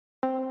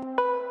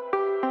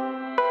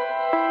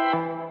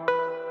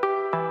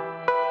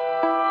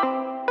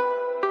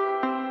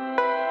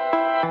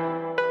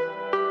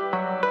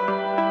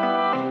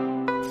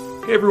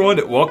Hey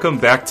everyone, welcome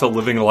back to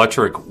Living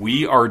Electric.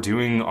 We are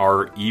doing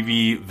our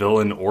EV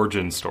villain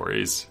origin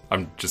stories.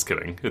 I'm just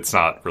kidding. It's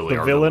not really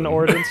our villain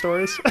origin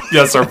stories?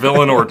 Yes, our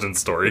villain origin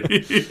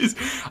stories.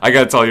 I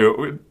gotta tell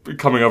you,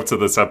 coming up to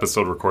this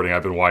episode recording,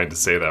 I've been wanting to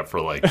say that for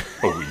like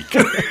a week.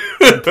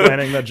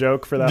 Planning the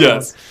joke for that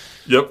yes. one?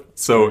 Yep.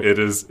 So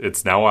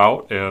it's now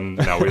out, and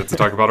now we have to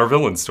talk about our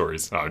villain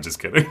stories. No, I'm just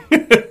kidding.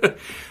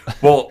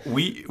 Well,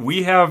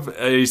 we have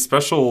a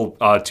special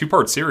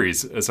two-part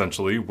series,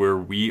 essentially, where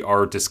we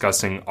are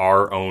discussing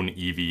our own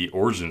EV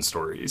origin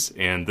stories.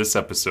 And this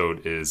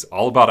episode is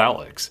all about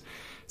Alex.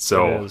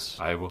 So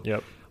I will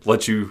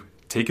let you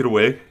take it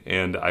away,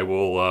 and I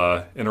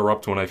will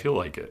interrupt when I feel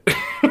like it.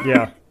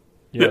 Yeah.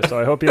 So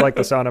I hope you like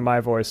the sound of my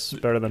voice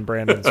better than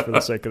Brandon's for the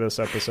sake of this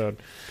episode.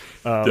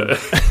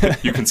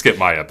 You can skip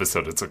my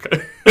episode. It's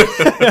okay.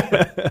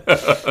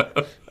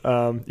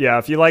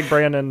 If you like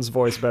Brandon's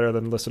voice better,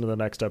 then listen to the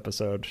next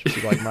episode. If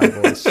you like my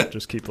voice,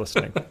 just keep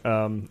listening.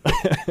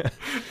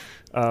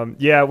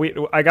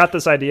 I got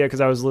this idea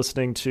because I was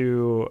listening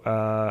to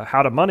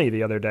How to Money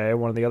the other day,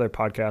 one of the other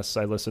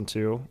podcasts I listened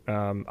to.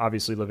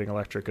 Obviously, Living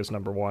Electric is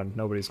number one.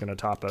 Nobody's going to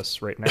top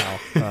us right now.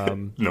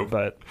 Nope.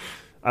 But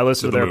I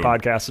listened to their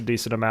podcast a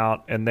decent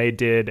amount, and they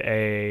did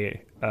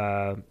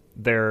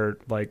their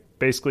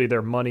basically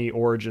their money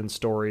origin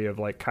story of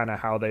like kind of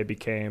how they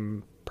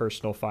became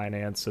personal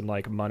finance and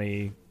like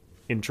money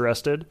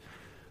interested.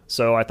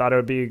 So I thought it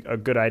would be a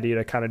good idea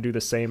to kind of do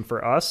the same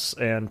for us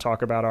and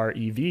talk about our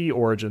EV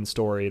origin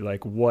story,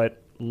 like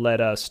what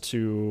led us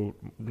to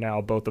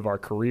now both of our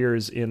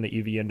careers in the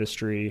EV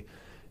industry,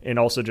 and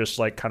also just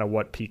like kind of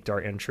what piqued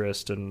our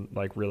interest and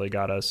like really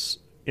got us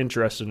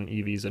interested in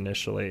EVs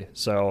initially.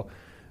 So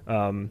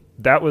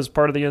that was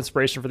part of the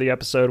inspiration for the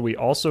episode. We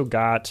also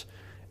got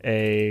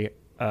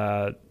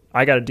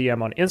I got a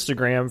DM on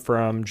Instagram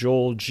from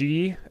Joel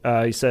G.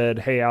 He said,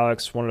 "Hey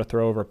Alex, wanted to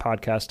throw over a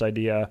podcast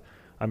idea.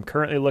 I'm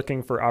currently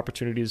looking for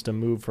opportunities to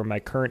move from my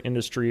current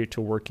industry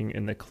to working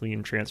in the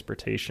clean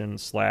transportation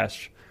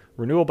 /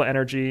 renewable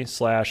energy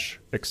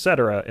 /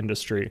 etc.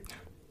 industry.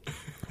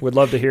 Would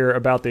love to hear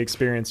about the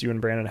experience you and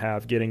Brandon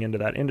have getting into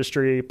that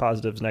industry,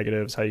 positives,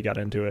 negatives, how you got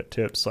into it,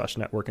 tips /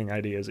 networking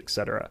ideas,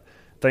 etc.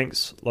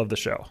 Thanks. Love the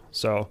show."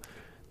 So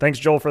thanks,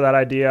 Joel, for that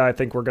idea. I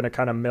think we're going to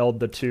kind of meld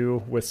the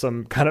two with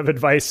some kind of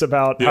advice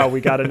about how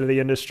we got into the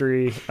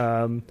industry,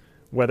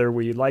 whether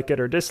we like it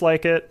or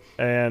dislike it,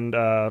 and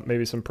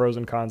maybe some pros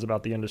and cons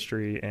about the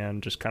industry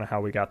and just kind of how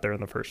we got there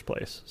in the first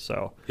place.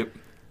 So, yep.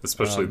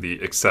 Especially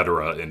the et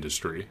cetera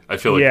industry. I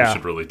feel like we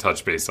should really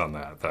touch base on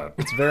that.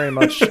 It's very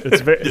much,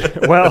 it's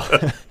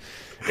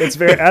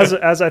very,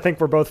 as I think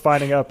we're both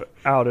finding out,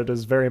 it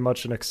is very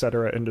much an et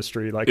cetera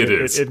industry. Like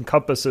it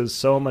encompasses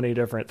so many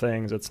different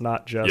things. It's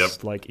not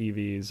just like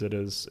EVs.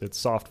 It's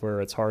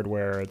software, it's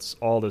hardware, it's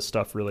all this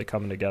stuff really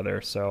coming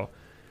together. So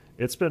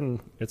it's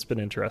been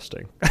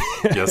interesting.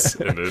 Yes,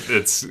 and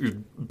it's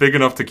big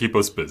enough to keep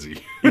us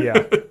busy.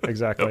 Yeah,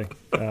 exactly.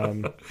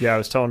 I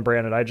was telling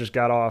Brandon, I just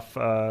got off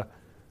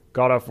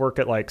work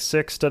at like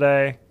 6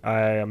 today.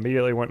 I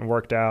immediately went and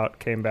worked out,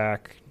 came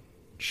back,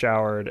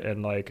 showered,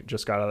 and like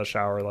just got out of the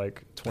shower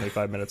like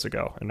 25 minutes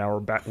ago, and now we're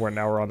back.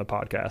 Now we're on the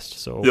podcast,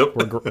 so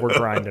we're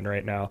grinding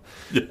right now.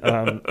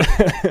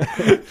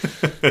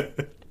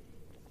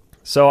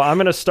 So I'm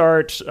gonna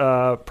start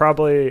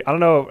probably. I don't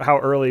know how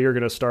early you're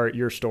gonna start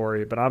your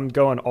story, but I'm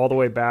going all the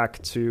way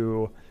back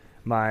to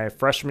my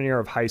freshman year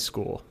of high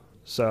school.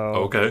 So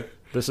okay,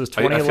 this is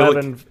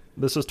 2011.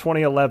 This is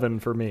 2011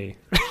 for me.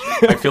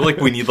 I feel like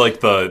we need like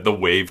the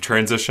wave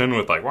transition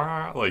with like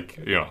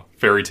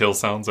fairy tale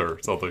sounds or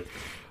something.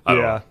 I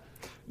don't know.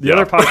 The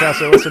other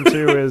podcast I listen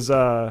to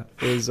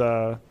is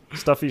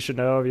Stuff You Should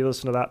Know. Have you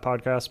listened to that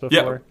podcast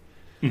before?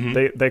 Yeah.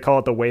 Mm-hmm. They call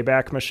it the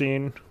Wayback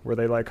Machine, where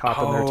they like hop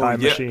in their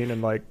time machine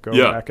and like go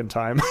back in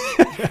time.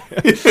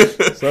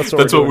 So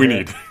that's what we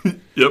need.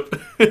 Yep.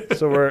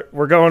 So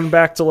we're going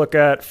back to look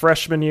at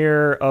freshman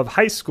year of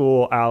high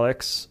school,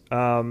 Alex.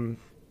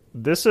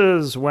 This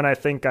is when I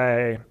think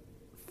I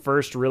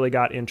first really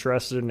got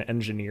interested in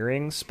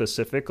engineering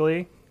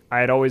specifically. I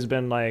had always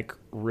been like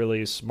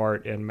really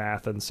smart in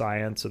math and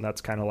science, and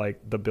that's kind of like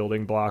the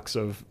building blocks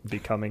of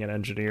becoming an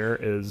engineer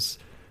is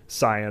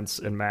science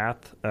and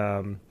math,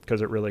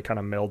 because it really kind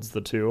of melds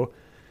the two.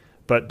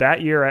 But that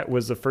year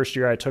was the first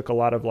year I took a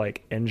lot of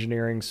like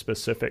engineering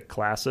specific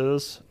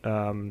classes.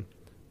 The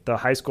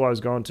high school I was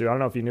going to, I don't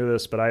know if you knew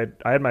this, but I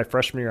had my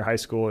freshman year of high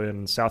school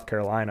in South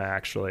Carolina,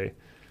 actually.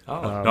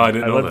 Oh, no, I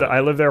didn't know that.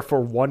 I lived there for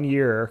 1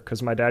 year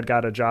because my dad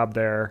got a job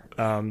there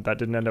that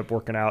didn't end up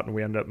working out, and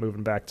we ended up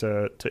moving back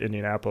to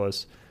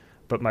Indianapolis.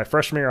 But my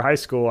freshman year of high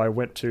school, I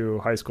went to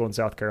high school in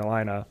South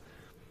Carolina.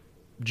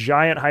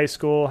 Giant high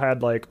school,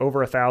 had like over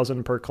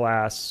 1,000 per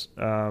class.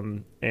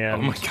 And oh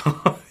my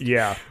God.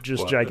 Yeah,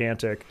 just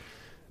gigantic.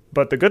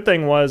 But the good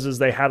thing is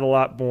they had a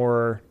lot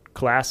more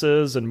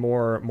classes and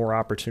more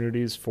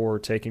opportunities for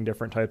taking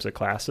different types of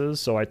classes.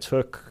 So I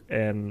took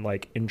an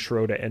like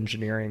intro to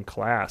engineering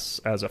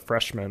class as a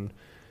freshman.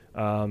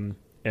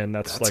 And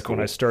that's That's like cool.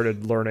 when I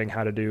started learning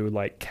how to do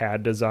like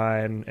CAD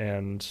design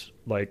and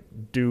like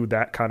do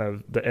that kind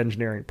of the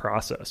engineering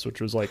process, which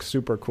was like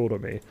super cool to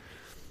me.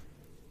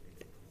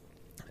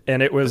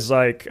 And it was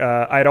like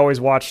I'd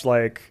always watched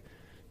like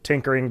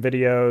tinkering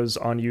videos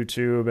on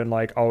YouTube and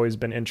like always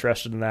been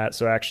interested in that.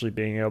 So actually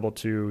being able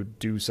to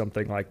do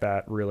something like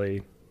that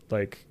really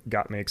like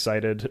got me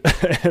excited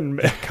and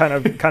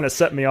kind of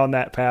set me on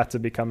that path to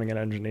becoming an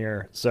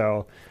engineer.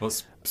 So Well,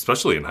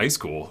 especially in high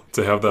school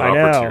to have that I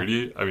know.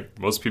 opportunity. I mean,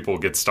 most people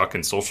get stuck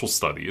in social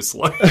studies.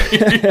 Like,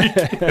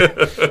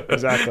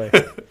 Exactly.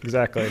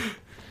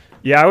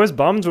 Yeah, I was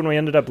bummed when we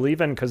ended up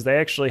leaving because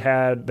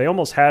they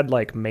almost had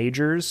like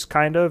majors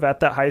kind of at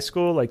that high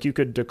school. Like you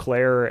could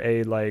declare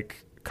a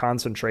like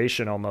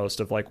concentration almost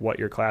of like what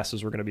your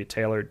classes were going to be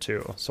tailored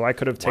to. So I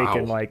could have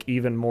taken wow, like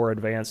even more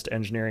advanced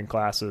engineering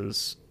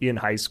classes in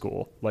high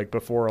school, like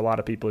before a lot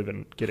of people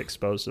even get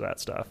exposed to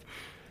that stuff.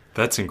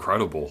 that's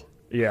incredible.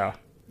 Yeah,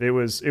 it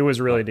was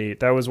really neat.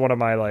 That was one of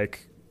my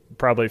like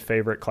probably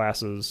favorite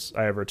classes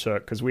I ever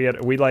took because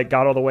we like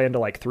got all the way into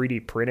like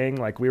 3D printing.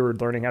 Like we were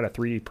learning how to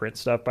 3D print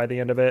stuff by the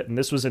end of it, and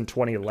this was in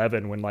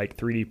 2011 when like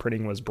 3D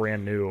printing was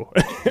brand new.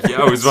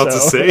 Yeah, I was about to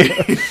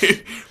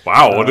say,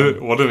 wow,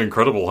 what an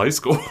incredible high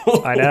school.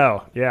 I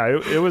know. Yeah,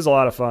 it was a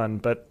lot of fun,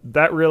 but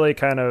that really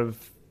kind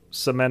of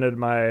cemented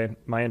my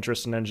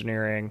interest in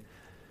engineering.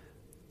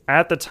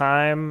 At the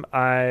time,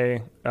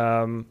 I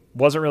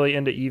wasn't really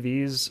into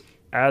EVs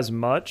as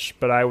much,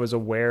 but I was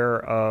aware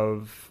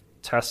of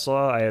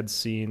Tesla. I had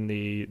seen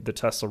the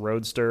Tesla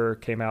Roadster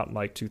came out in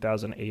like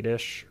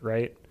 2008-ish,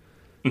 right?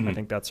 Mm-hmm. I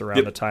think that's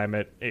around the time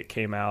it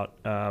came out.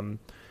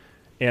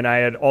 And I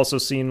had also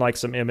seen like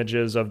some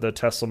images of the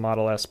Tesla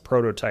Model S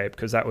prototype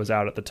because that was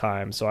out at the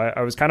time. So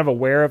I was kind of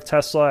aware of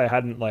Tesla. I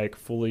hadn't like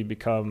fully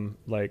become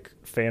like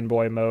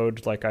fanboy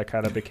mode like I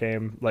kind of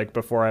became like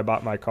before I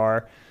bought my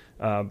car.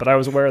 But I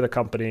was aware of the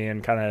company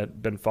and kind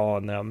of been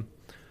following them.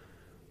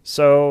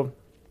 So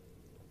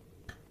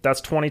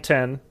that's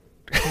 2010.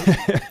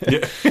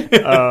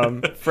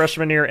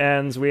 Freshman year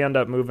ends. We end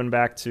up moving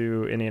back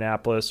to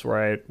Indianapolis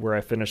where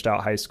I finished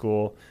out high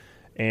school.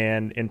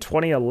 And in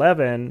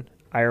 2011,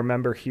 I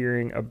remember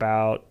hearing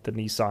about the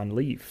Nissan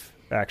Leaf,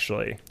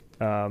 actually,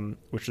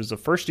 which was the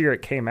first year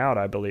it came out,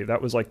 I believe.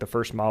 That was like the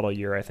first model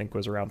year, I think,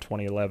 was around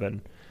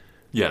 2011.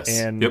 Yes.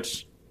 And yep.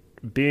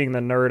 being the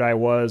nerd I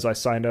was, I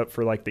signed up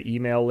for like the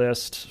email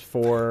list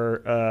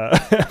for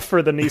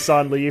for the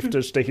Nissan Leaf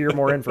just to hear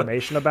more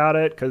information about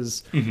it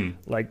because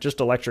like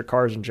just electric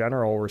cars in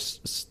general were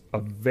a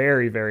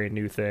very, very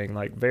new thing,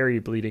 like very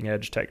bleeding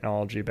edge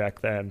technology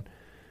back then.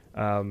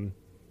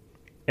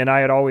 And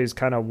I had always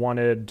kind of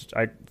wanted,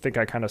 I think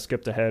I kind of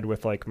skipped ahead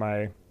with like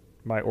my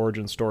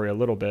origin story a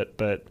little bit,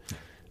 but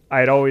I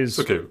had always...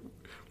 Okay.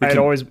 I'd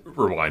always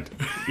rewind.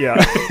 Yeah,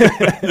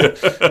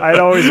 I'd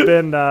always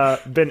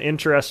been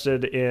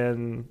interested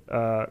in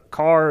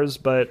cars,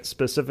 but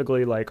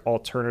specifically like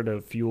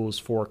alternative fuels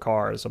for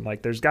cars. I'm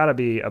like, there's got to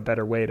be a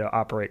better way to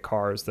operate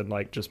cars than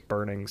like just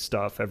burning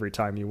stuff every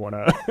time you want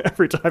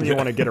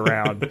to get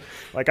around.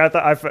 Like I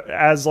thought,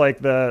 as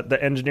like the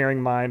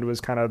engineering mind was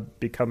kind of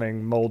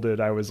becoming molded,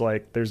 I was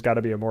like, there's got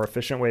to be a more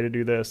efficient way to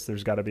do this.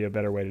 There's got to be a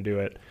better way to do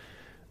it.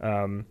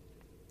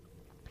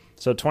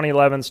 So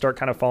 2011, start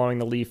kind of following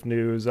the Leaf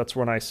news. That's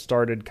when I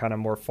started kind of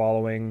more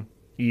following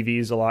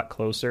EVs a lot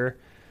closer.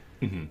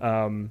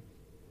 Mm-hmm.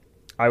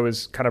 I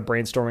was kind of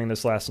brainstorming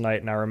this last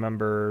night, and I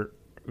remember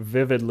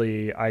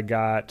vividly I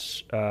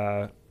got,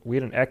 we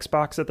had an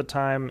Xbox at the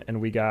time,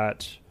 and we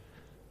got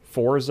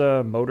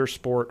Forza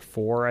Motorsport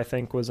 4, I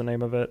think was the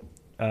name of it.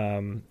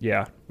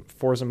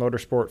 Forza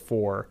Motorsport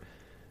 4.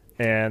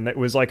 And it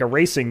was like a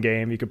racing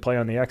game you could play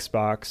on the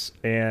Xbox,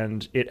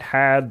 and it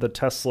had the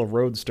Tesla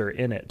Roadster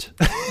in it.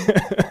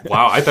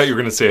 Wow, I thought you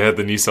were going to say it had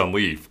the Nissan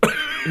Leaf.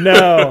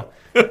 No,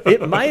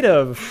 it might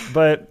have,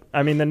 but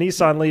I mean, the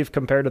Nissan Leaf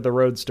compared to the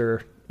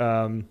Roadster,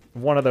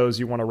 one of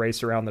those you want to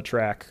race around the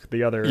track.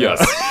 The other,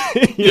 yes,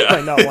 you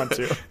might not want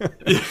to.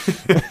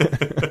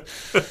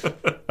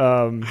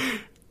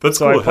 That's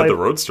so cool. It had the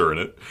Roadster in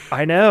it.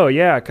 I know,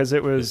 yeah, because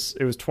it was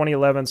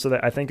 2011, so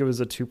that I think it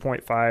was a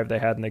 2.5 they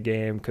had in the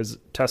game because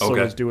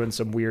Tesla was doing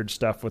some weird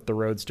stuff with the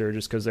Roadster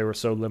just because they were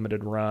so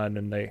limited run,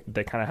 and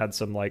they kind of had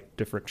some like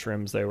different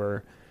trims they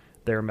were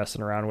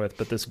messing around with.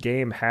 But this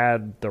game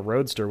had the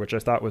Roadster, which I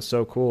thought was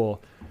so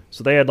cool.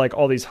 So they had like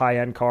all these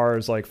high-end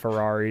cars like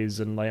Ferraris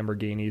and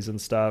Lamborghinis and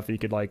stuff. You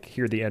could like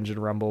hear the engine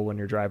rumble when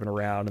you're driving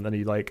around, and then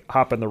you like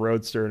hop in the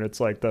Roadster and it's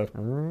like the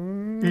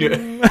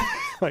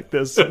like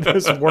this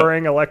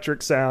whirring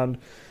electric sound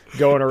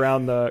going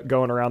around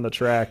the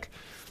track.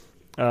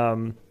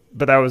 But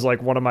that was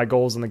like one of my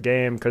goals in the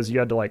game because you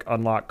had to like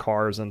unlock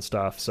cars and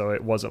stuff. So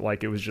it wasn't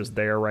like it was just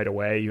there right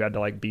away. You had to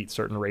like beat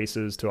certain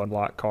races to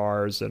unlock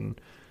cars,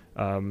 and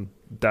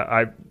that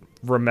I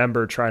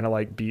remember trying to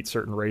like beat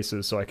certain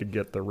races so I could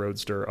get the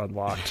Roadster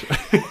unlocked.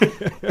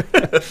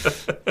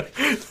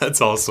 That's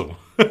awesome.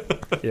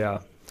 Yeah.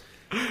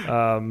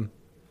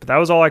 But that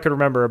was all I could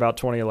remember about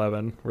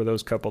 2011 were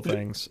those couple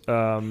things.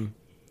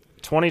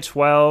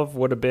 2012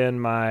 would have been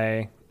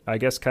my, I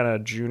guess, kind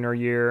of junior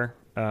year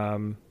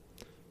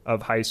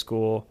of high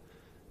school.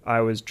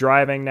 I was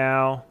driving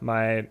now.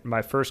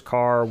 My first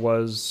car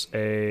was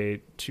a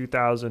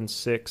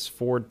 2006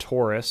 Ford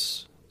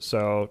Taurus,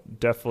 so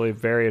definitely a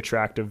very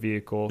attractive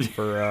vehicle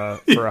for a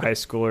high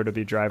schooler to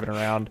be driving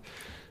around.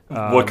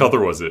 What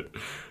color was it?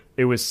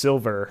 It was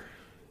silver.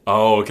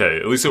 Oh, okay.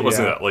 At least it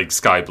wasn't that like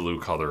sky blue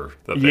color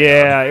that they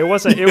Yeah, had. it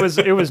wasn't.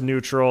 It was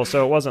neutral,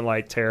 so it wasn't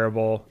like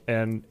terrible.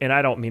 And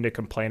I don't mean to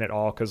complain at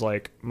all because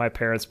like my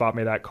parents bought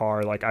me that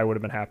car. Like I would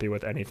have been happy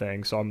with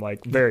anything. So I'm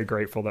like very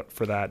grateful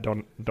for that.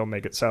 Don't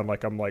make it sound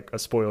like I'm like a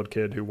spoiled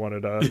kid who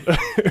wanted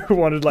who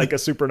wanted like a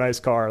super nice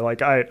car.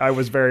 Like I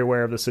was very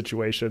aware of the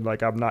situation.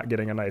 Like I'm not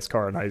getting a nice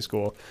car in high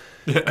school.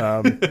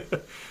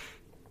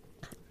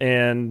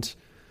 And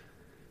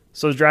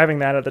so I was driving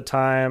that at the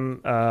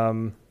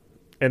time.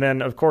 And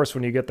then, of course,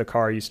 when you get the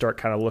car, you start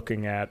kind of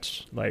looking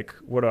at, like,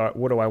 what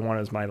do I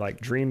want as my,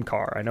 like, dream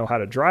car? I know how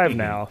to drive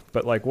now,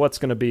 but, like, what's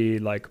going to be,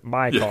 like,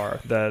 my car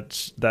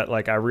that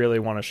like, I really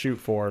want to shoot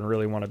for and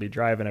really want to be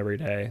driving every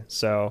day?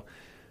 So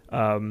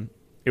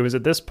it was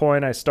at this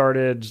point I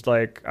started,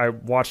 like, I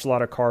watched a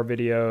lot of car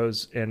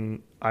videos,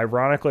 and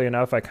ironically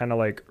enough, I kind of,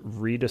 like,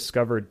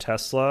 rediscovered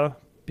Tesla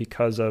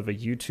because of a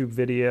YouTube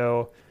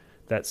video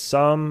that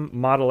some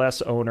Model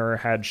S owner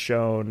had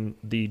shown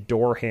the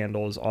door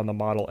handles on the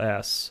Model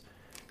S.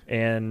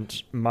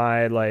 And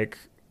my like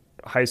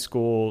high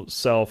school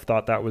self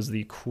thought that was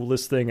the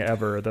coolest thing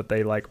ever, that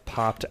they like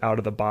popped out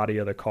of the body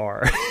of the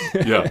car.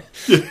 Yeah.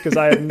 Because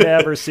I had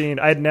never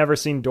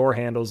seen door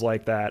handles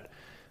like that.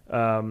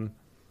 And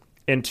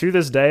to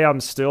this day,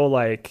 I'm still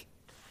like,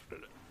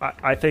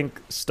 I think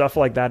stuff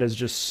like that is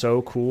just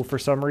so cool for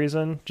some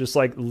reason. Just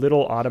like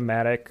little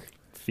automatic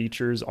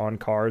features on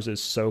cars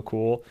is so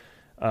cool.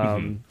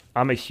 I'm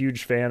a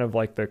huge fan of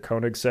like the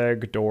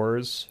Koenigsegg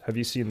doors. Have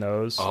you seen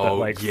those? Oh, that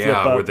like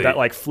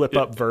yeah, flip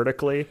up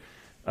vertically.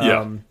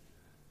 Yeah.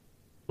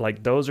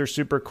 Like those are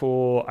super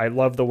cool. I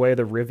love the way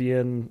the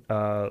Rivian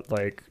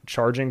like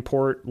charging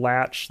port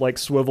latch like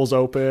swivels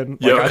open.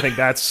 Like I think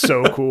that's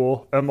so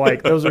cool. I'm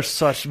like, those are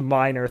such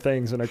minor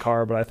things in a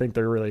car, but I think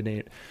they're really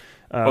neat.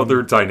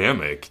 They're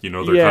dynamic. You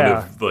know, they're kind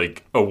of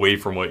like away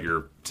from what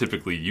you're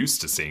typically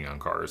used to seeing on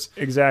cars.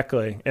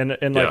 Exactly. And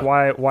like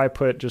why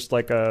put just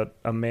like a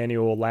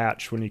manual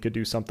latch when you could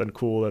do something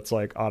cool that's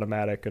like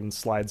automatic and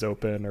slides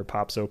open or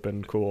pops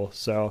open cool.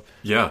 So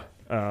yeah,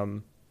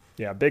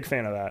 big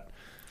fan of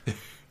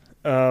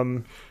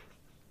that.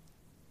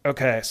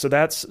 Okay, so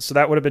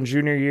that would have been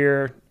junior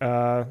year.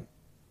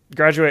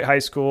 Graduate high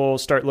school,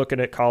 start looking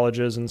at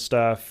colleges and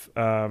stuff.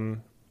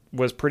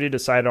 Was pretty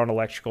decided on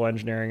electrical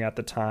engineering at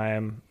the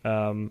time.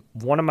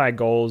 One of my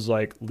goals,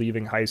 like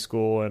leaving high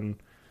school, and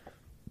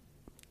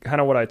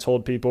kind of what I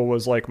told people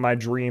was like my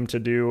dream to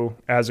do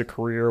as a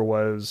career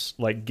was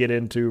like get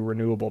into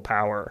renewable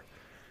power,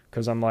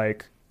 because I'm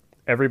like,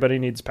 everybody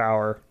needs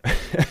power.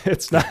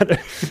 it's not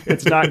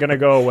going to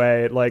go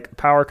away. Like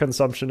power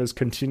consumption has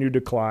continued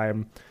to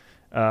climb.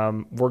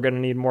 We're going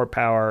to need more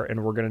power,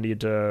 and we're going to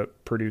need to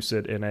produce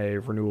it in a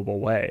renewable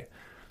way.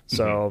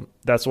 So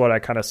that's what I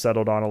kind of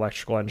settled on,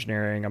 electrical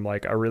engineering. I'm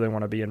like, I really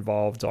want to be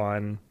involved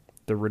on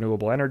the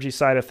renewable energy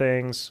side of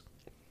things.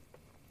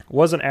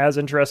 Wasn't as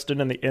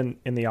interested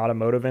in the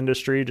automotive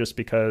industry, just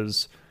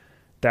because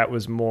that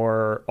was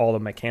more, all the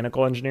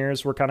mechanical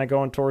engineers were kind of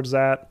going towards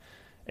that.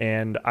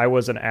 And I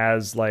wasn't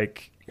as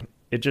like,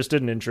 it just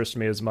didn't interest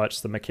me as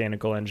much, the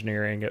mechanical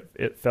engineering.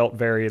 It felt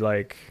very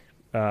like,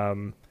 I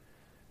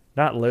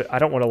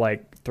don't want to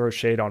like throw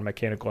shade on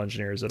mechanical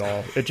engineers at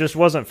all. It just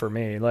wasn't for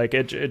me. Like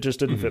it just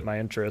didn't fit my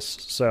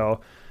interests. So,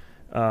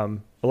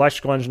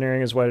 electrical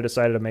engineering is what I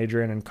decided to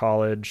major in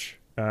college.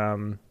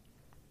 So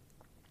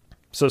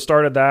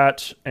started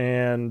that,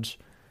 and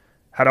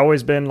had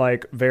always been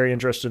like very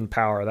interested in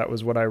power. That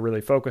was what I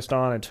really focused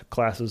on. I took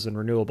classes in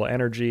renewable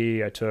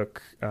energy. I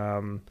took,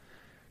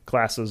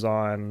 classes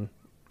on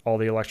all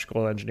the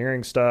electrical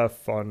engineering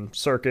stuff, on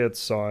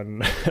circuits, on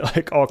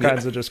like all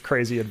kinds of just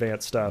crazy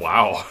advanced stuff.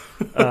 Wow.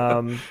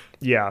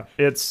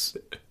 It's,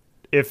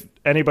 if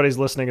anybody's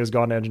listening has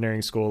gone to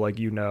engineering school, like,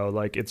 you know,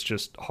 like it's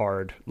just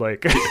hard.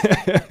 Like,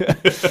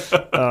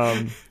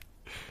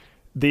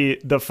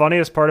 the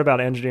funniest part about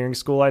engineering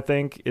school, I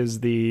think, is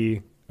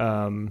the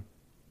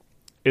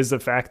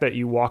fact that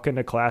you walk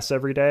into class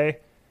every day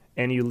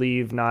and you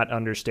leave not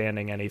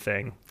understanding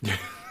anything.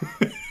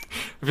 I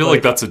feel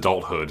like that's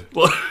adulthood.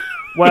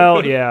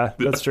 Well, yeah,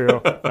 that's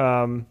true.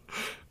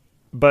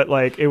 But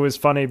like, it was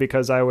funny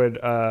because I would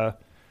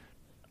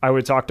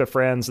talk to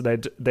friends,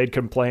 and they'd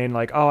complain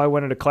like, "Oh, I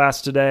went into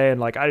class today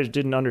and like I just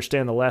didn't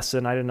understand the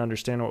lesson. I didn't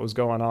understand what was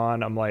going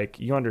on." I'm like,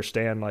 "You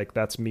understand? Like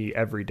that's me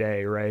every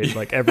day, right?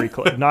 Like every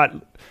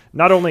not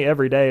only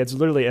every day, it's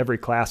literally every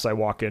class I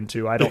walk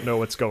into. I don't know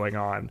what's going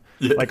on.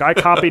 Yeah. Like I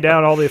copy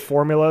down all the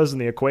formulas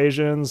and the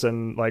equations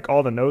and like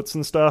all the notes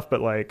and stuff,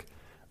 but like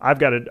I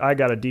got to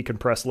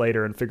decompress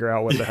later and figure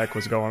out what the heck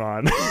was going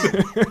on."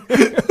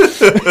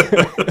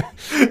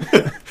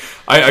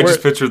 I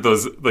just pictured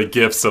those like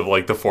gifs of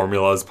like the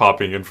formulas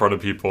popping in front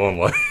of people and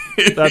like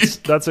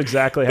that's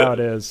exactly how it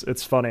is.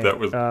 It's funny. That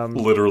would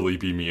literally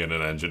be me in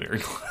an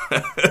engineering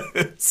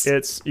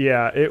class.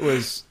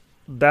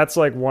 That's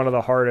like one of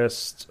the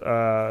hardest,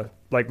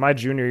 like my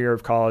junior year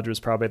of college was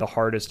probably the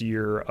hardest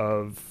year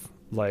of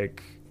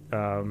like,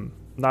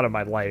 not of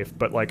my life,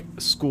 but like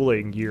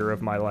schooling year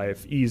of my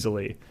life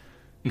easily.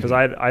 Because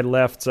I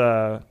left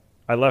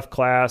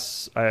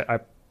class. I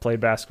played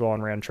basketball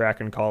and ran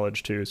track in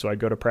college too. So I'd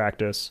go to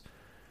practice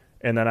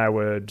and then I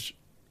would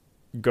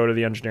go to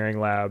the engineering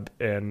lab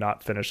and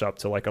not finish up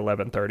till like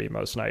 11:30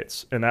 most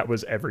nights. And that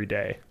was every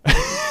day.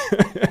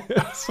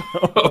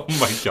 Oh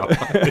my God.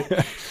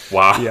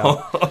 Wow.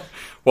 Yeah.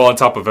 Well, on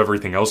top of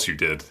everything else you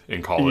did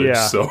in college.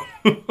 Yeah. So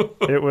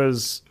it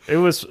was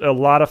a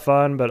lot of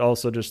fun, but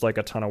also just like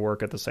a ton of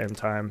work at the same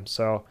time.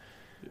 So,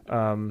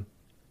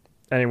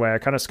 anyway, I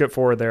kind of skipped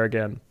forward there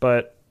again,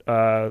 but,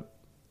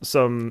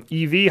 some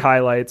EV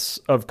highlights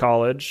of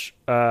college,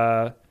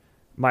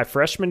 my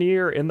freshman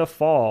year in the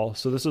fall.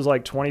 So this was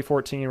like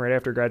 2014, right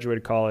after I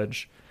graduated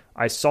college.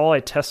 I saw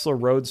a Tesla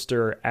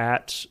Roadster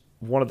at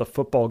one of the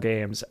football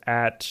games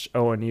at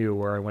ONU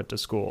where I went to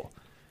school.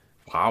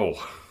 Wow.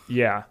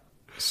 Yeah.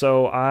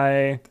 So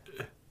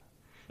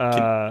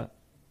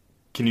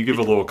can you give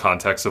a little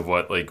context of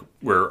what like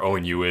where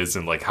ONU is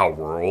and like how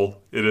rural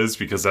it is?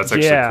 Because that's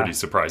actually pretty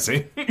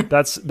surprising.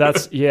 That's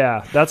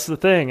the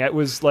thing. It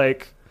was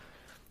like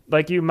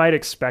you might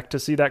expect to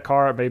see that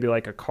car at maybe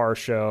like a car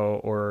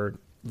show or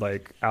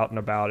like out and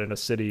about in a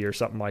city or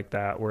something like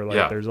that, where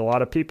like there's a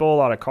lot of people, a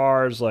lot of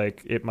cars,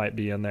 like it might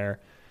be in there.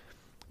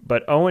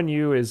 But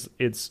ONU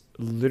it's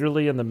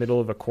literally in the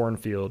middle of a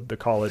cornfield. The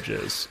college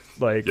is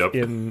like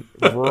in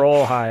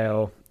rural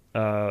Ohio,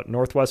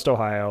 Northwest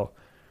Ohio.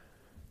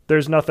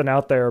 There's nothing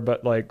out there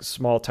but like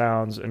small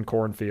towns and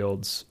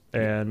cornfields.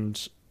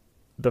 And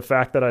the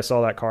fact that I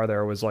saw that car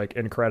there was like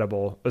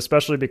incredible,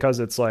 especially because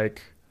it's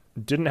like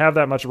didn't have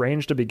that much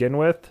range to begin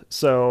with.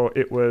 So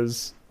it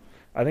was,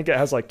 I think it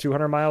has like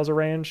 200 miles of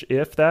range,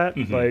 if that.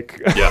 Mm-hmm. Like,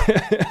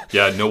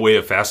 yeah, no way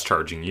of fast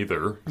charging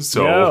either.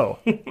 So, no.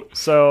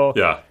 So,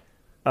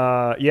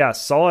 yeah,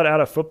 saw it at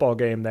a football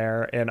game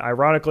there, and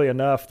ironically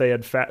enough, they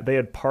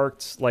had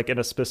parked like in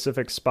a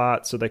specific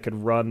spot so they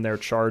could run their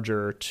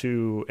charger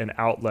to an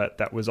outlet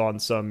that was on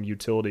some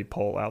utility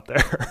pole out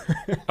there.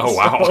 Oh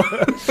wow!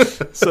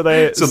 So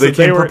they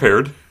came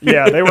prepared.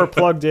 Yeah, they were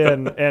plugged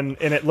in, and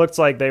it looked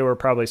like they were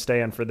probably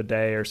staying for the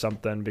day or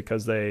something,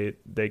 because they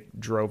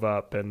drove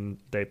up and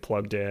they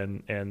plugged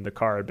in, and the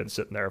car had been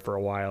sitting there for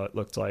a while. It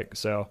looked like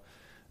so,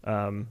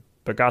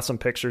 but got some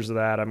pictures of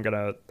that. I'm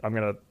gonna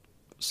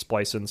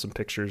splice in some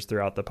pictures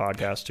throughout the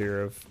podcast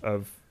here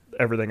of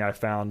everything I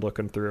found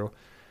looking through.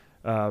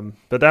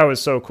 But that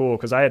was so cool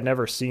because I had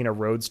never seen a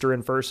Roadster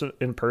in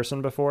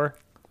person before.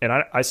 And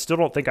I still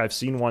don't think I've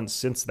seen one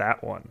since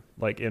that one,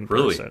 like in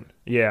person.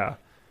 Yeah.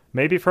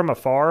 Maybe from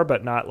afar,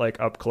 but not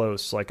like up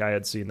close. Like I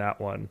had seen that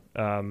one.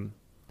 And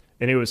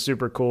it was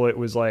super cool. It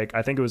was like,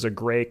 I think it was a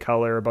gray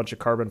color, a bunch of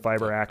carbon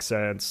fiber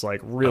accents,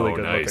 like really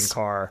good looking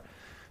car.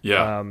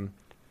 Yeah.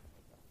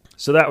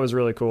 So that was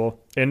really cool.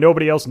 And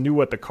nobody else knew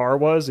what the car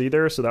was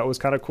either. So that was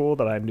kind of cool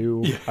that I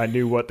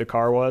knew what the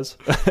car was.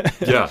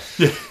 Yeah.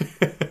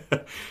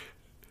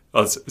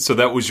 So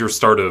that was your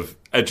start of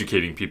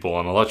educating people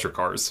on electric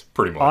cars,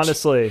 pretty much.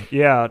 Honestly,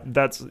 yeah,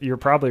 you're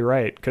probably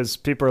right. Because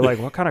people are like,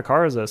 what kind of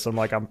car is this? I'm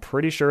like, I'm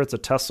pretty sure it's a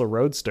Tesla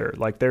Roadster.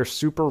 Like, they're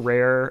super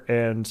rare,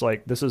 and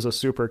like, this is a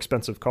super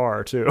expensive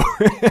car too.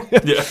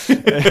 Yeah.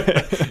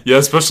 Yeah,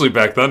 especially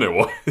back then it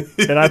was.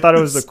 And I thought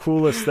it was the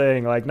coolest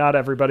thing. Like, not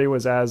everybody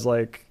was as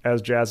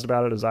jazzed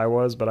about it as I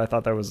was, but I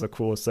thought that was the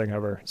coolest thing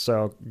ever.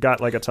 So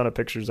got like a ton of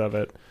pictures of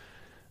it.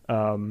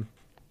 So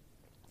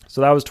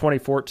that was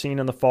 2014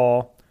 in the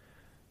fall.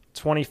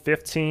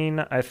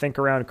 2015, I think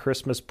around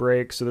Christmas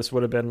break. So this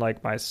would have been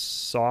like my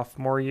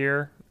sophomore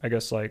year, I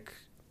guess, like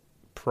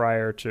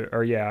prior to,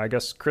 or yeah, I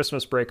guess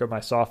Christmas break of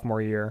my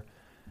sophomore year.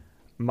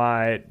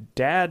 My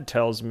dad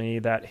tells me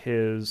that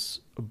his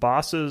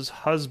boss's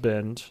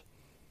husband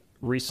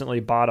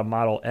recently bought a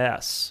Model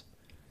S.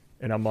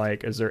 And I'm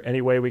like, is there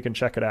any way we can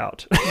check it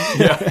out?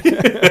 Yeah.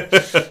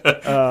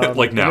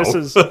 Like now. This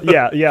is,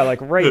 yeah,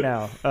 like right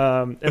now.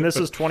 And this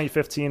is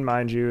 2015,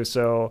 mind you.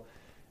 So,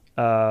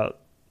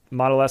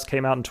 Model S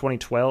came out in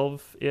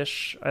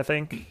 2012-ish, I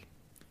think.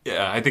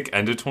 Yeah, I think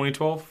end of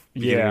 2012,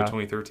 beginning of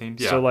 2013.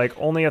 Yeah. So like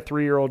only a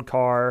 3-year-old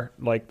car,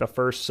 like the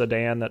first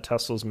sedan that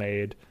Tesla's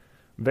made.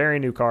 Very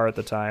new car at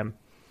the time.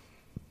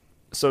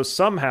 So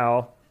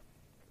somehow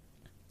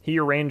he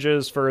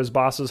arranges for his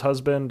boss's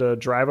husband to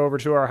drive over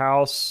to our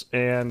house,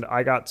 and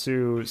I got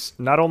to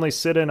not only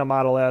sit in a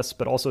Model S,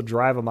 but also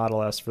drive a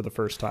Model S for the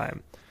first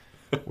time,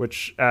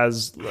 which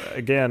as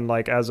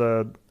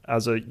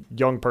a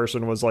young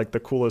person was like the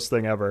coolest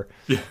thing ever.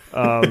 Yeah.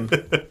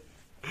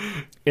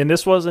 And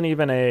this wasn't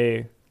even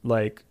a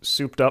like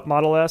souped up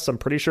Model S. I'm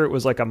pretty sure it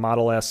was like a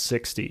Model S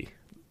 60,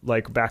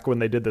 like back when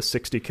they did the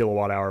 60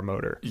 kilowatt hour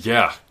motor.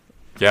 Yeah.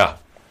 Yeah.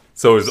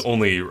 So it was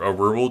only a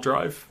rear wheel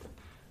drive?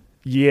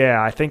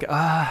 Yeah, I think it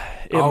might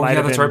have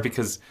been. That's right,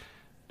 because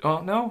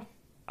Oh no,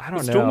 I don't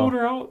was know. Dual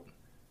Motor out?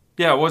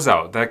 Yeah, it was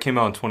out. That came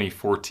out in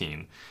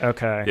 2014.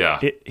 Okay.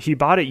 Yeah. He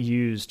bought it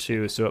used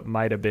too, so it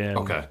might have been.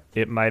 Okay.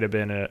 It might have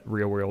been a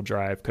rear-wheel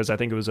drive because I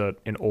think it was an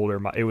older.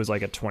 It was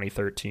like a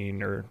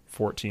 2013 or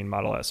 14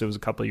 Model S. It was a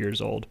couple of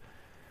years old.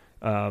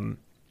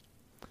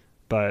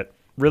 But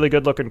really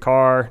good looking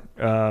car.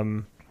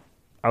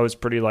 I was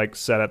pretty like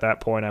set at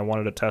that point. I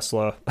wanted a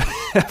Tesla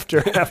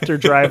after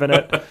driving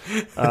it.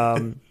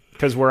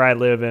 Because where I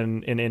live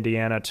in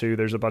Indiana too,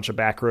 there's a bunch of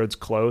back roads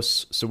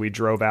close. So we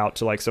drove out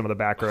to like some of the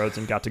back roads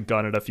and got to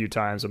gun it a few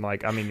times. I'm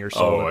like, I'm in your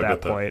soul at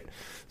that point.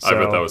 So, I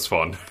bet that was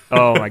fun.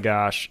 Oh my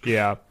gosh.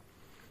 Yeah.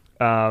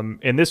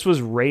 And this was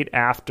right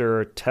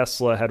after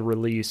Tesla had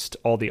released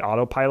all the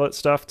autopilot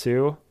stuff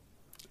too.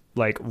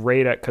 Like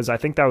right at, because I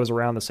think that was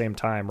around the same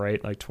time,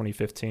 right? Like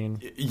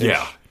 2015.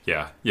 Yeah.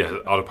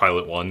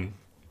 Autopilot 1.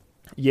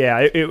 Yeah,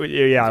 it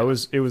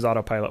was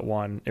Autopilot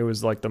 1. It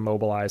was like the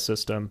Mobileye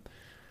system.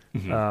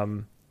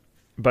 Mm-hmm.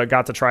 But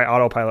got to try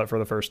Autopilot for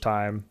the first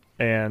time,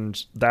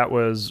 and that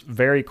was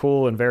very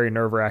cool and very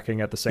nerve-wracking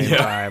at the same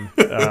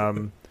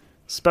time.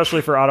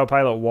 Especially for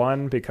Autopilot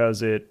 1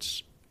 because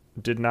it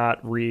did not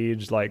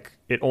read like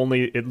it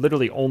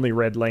literally only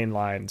read lane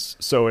lines.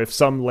 So if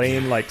some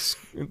lane like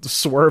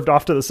swerved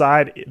off to the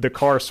side, the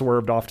car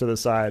swerved off to the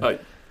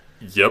side.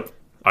 Yep.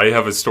 I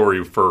have a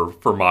story for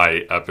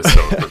my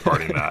episode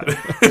regarding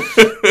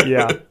that.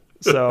 Yeah.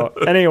 So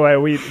anyway,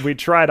 we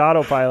tried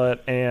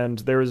Autopilot, and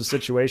there was a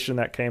situation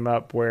that came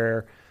up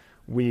where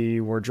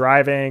we were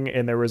driving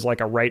and there was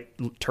like a right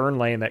turn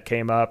lane that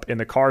came up and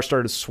the car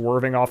started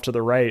swerving off to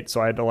the right.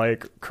 So I had to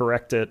like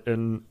correct it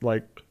and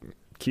like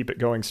keep it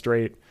going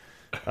straight.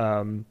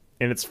 And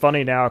it's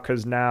funny now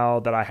because now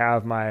that I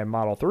have my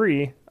Model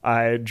 3,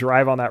 I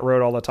drive on that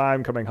road all the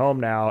time coming home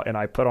now, and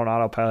I put on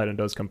Autopilot and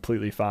it does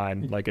completely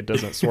fine. Like it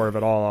doesn't swerve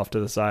at all off to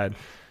the side.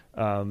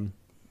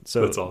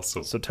 So that's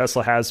awesome. So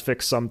Tesla has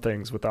fixed some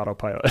things with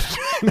Autopilot.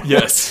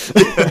 Yes.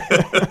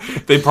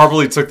 They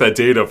probably took that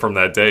data from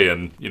that day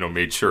and,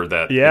 made sure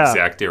that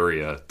exact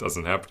area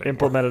doesn't happen anymore.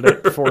 Implemented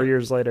it 4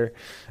 years later.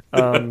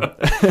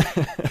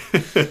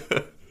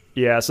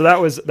 Yeah, so that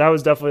was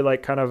definitely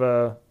like kind of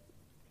a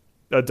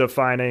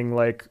defining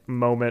like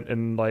moment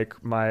in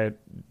like my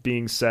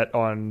being set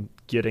on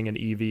getting an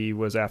EV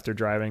was after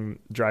driving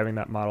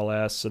that Model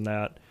S, and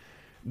that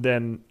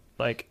then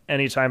like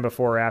anytime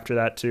before or after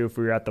that too, if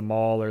we were at the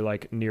mall or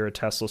like near a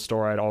Tesla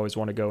store, I'd always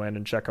want to go in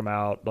and check them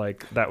out.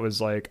 Like that was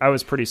like, I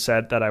was pretty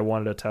set that I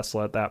wanted a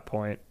Tesla at that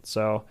point.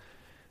 So,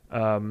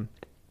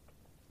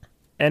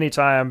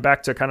 anytime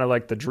back to kind of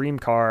like the dream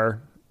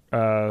car,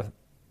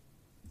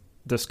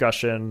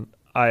 discussion,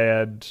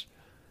 I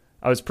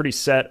was pretty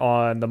set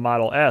on the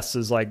Model S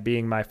as like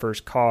being my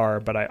first car,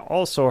 but I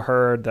also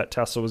heard that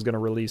Tesla was going to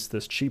release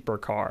this cheaper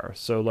car.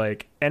 So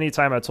like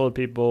anytime I told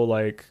people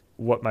like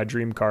what my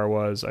dream car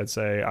was, I'd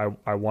say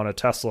I want a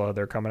Tesla.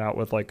 They're coming out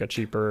with like a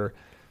cheaper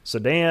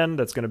sedan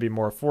that's going to be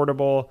more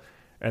affordable,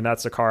 and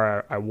that's the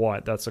car I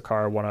want. That's the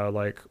car I want to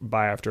like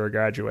buy after I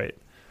graduate.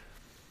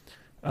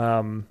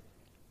 Then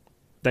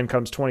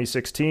comes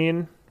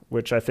 2016,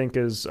 which I think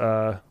is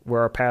where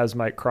our paths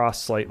might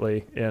cross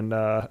slightly in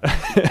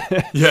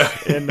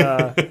in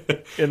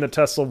the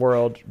Tesla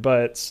world.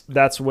 But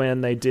that's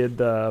when they did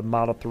the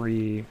Model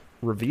 3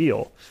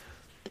 reveal.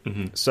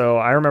 Mm-hmm. So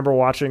I remember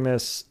watching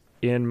this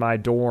in my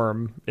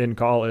dorm in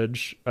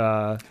college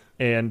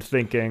and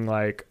thinking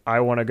like, I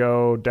want to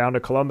go down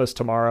to Columbus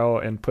tomorrow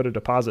and put a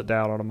deposit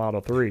down on a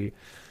Model 3,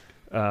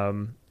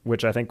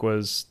 which I think it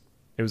was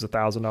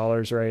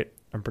 $1,000, right?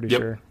 I'm pretty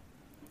sure.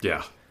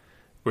 Yeah.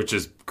 Which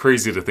is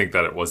crazy to think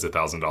that it was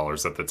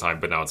 $1,000 at the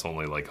time, but now it's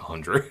only like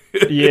 $100.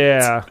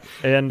 Yeah.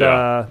 And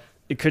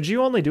could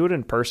you only do it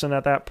in person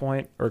at that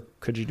point, or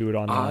could you do it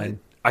online?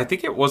 I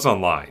think it was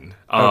online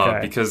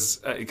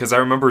because I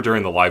remember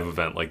during the live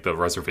event, like the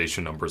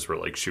reservation numbers were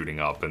like shooting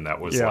up, and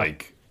that was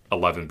like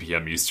 11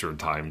 p.m. Eastern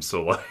time.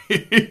 So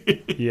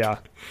like, yeah,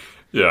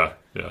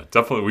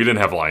 definitely. We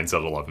didn't have lines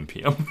at 11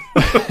 p.m.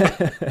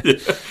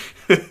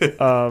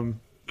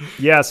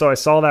 Yeah, so I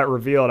saw that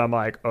reveal and I'm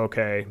like,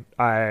 okay,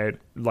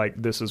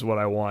 this is what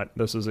I want.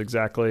 This is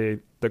exactly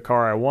the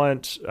car I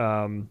want.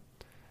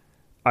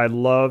 I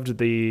loved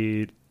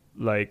the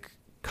like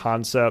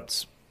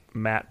concept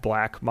matte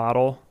black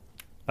model.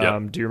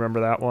 Do you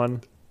remember that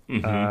one?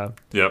 Mm-hmm.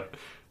 Yep.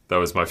 That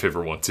was my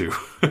favorite one too.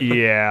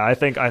 Yeah, I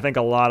think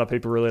a lot of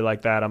people really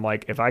like that. I'm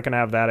like, if I can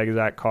have that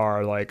exact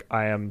car, like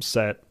I am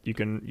set. You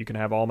can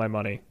have all my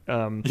money.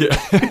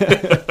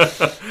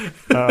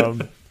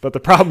 But the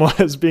problem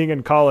was being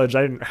in college,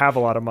 I didn't have a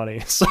lot of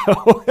money. So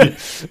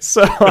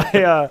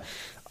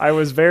I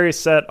was very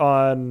set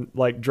on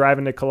like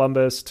driving to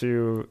Columbus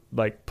to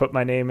like put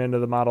my name into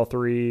the Model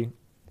 3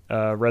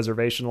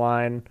 reservation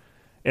line.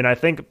 And I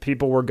think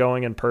people were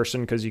going in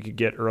person because you could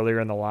get earlier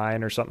in the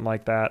line or something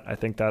like that. I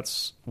think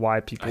that's why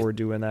people were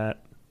doing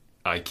that.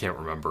 I can't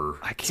remember.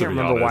 I can't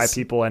remember why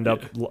people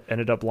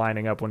ended up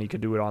lining up when you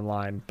could do it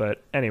online.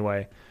 But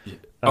anyway. Yeah.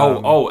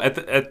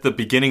 At the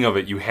beginning of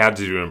it, you had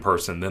to do it in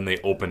person. Then they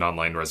opened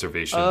online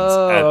reservations.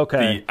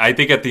 Okay. I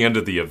think at the end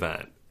of the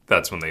event.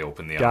 that's when they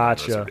open the online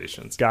Gotcha.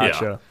 reservations.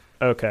 Gotcha.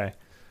 Okay.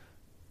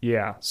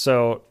 Yeah.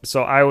 So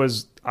I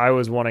was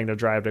wanting to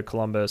drive to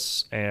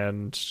Columbus,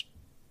 and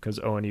because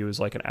ONU is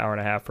like an hour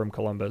and a half from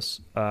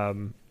Columbus,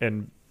 and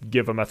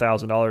give them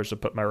 $1,000 to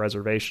put my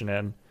reservation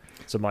in.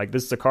 So I'm like,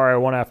 this is the car I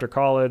want after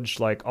college.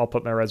 Like, I'll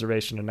put my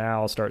reservation in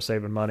now. I'll start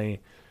saving money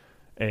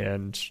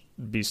and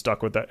be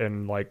stuck with that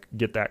and like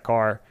get that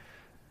car.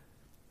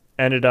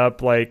 Ended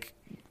up like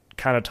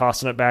kind of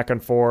tossing it back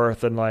and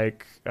forth, and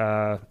like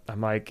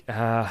I'm like,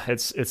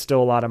 it's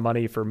still a lot of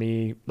money for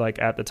me. Like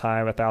at the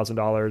time,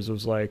 $1,000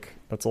 was like,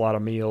 that's a lot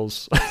of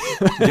meals.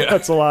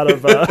 That's a lot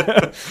of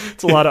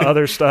it's a lot of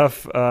other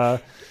stuff.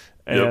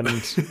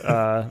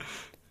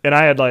 And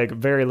I had like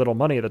very little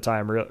money at the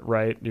time,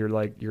 right?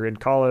 You're in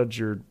college,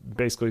 you're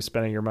basically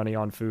spending your money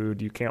on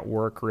food. You can't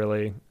work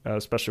really,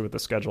 especially with the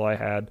schedule I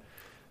had.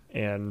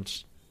 And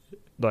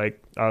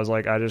like, I was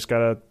like, I just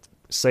gotta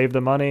save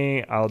the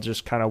money. I'll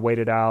just kind of wait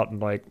it out,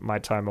 and like my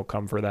time will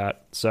come for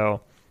that.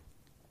 So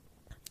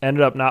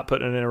ended up not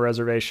putting in a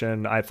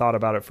reservation. I thought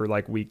about it for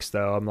like weeks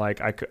though. I'm like,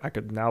 I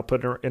could now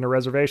put in a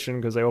reservation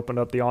because they opened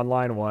up the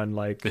online one.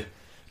 Like,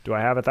 do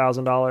I have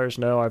 $1,000?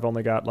 No, I've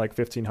only got like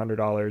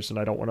 $1,500, and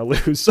I don't want to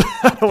lose.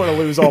 I don't want to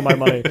lose all my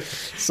money.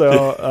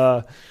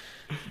 So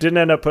didn't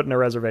end up putting a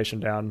reservation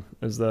down.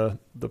 Is the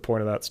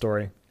point of that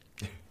story.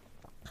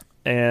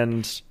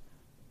 And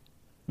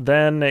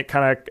then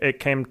it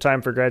came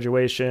time for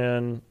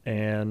graduation,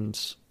 and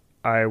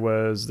I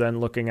was then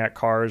looking at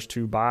cars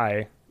to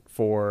buy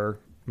for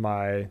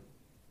my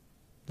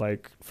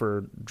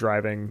for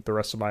driving the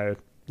rest of my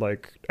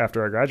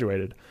after I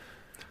graduated.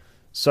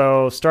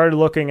 So started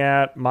looking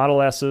at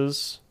Model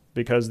S's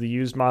because the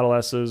used Model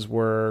S's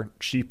were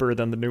cheaper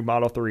than the new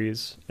Model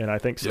 3s, and I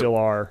think still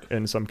are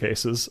in some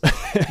cases.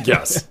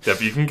 Yes.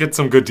 Yep. You can get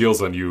some good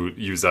deals on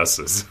used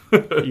S's.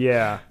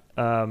 Yeah.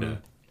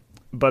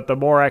 But the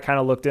more I kind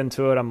of looked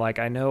into it, I'm like,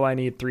 I know I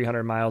need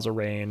 300 miles of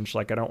range.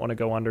 Like, I don't want to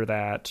go under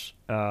that.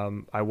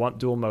 I want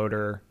dual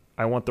motor.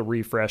 I want the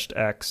refreshed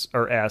X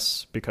or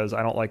S because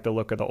I don't like the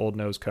look of the old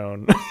nose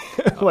cone.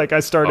 Like, I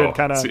started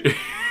kind of...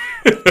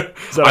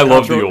 I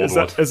love the old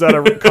one. Is that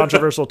a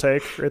controversial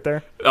take right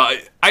there?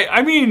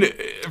 I mean,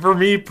 for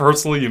me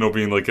personally,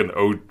 being like I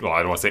don't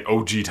want to say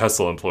OG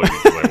Tesla employee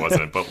because I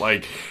wasn't, but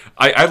like,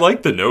 I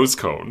like the nose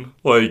cone.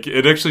 Like,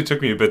 it actually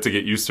took me a bit to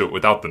get used to it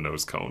without the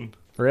nose cone.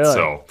 Really?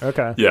 So,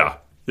 okay. Yeah.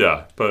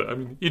 But I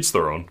mean, each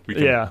their own. We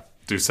can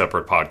do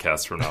separate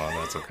podcasts from now on.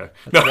 That's okay.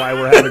 That's why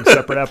we're having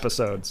separate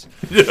episodes.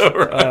 Yeah,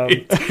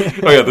 right.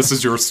 Oh yeah, this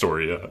is your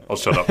story. Yeah, I'll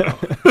shut up now.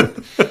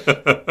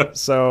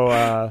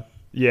 So,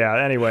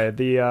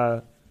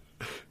 anyway,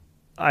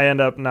 I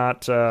end up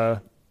not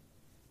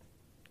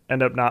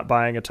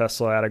buying a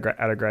Tesla at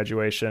a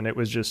graduation. It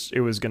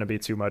was going to be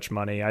too much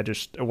money.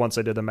 Once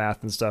I did the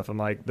math and stuff, I'm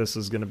like, this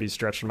is going to be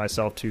stretching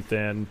myself too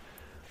thin.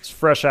 It's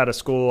fresh out of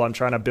school. I'm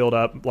trying to build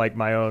up like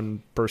my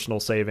own personal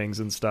savings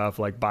and stuff.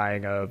 Like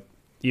buying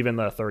even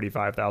the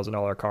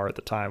 $35,000 car at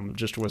the time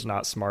just was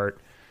not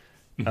smart.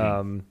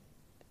 Mm-hmm.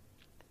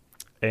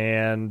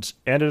 And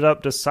ended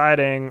up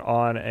deciding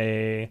on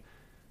a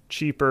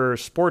cheaper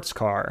sports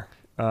car.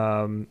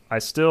 I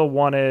still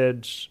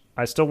wanted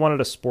a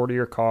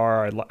sportier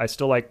car. I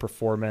still like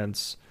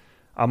performance.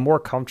 I'm more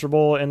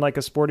comfortable in like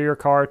a sportier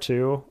car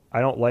too. I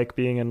don't like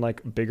being in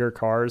like bigger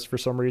cars for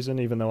some reason,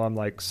 even though I'm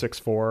like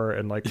 6'4"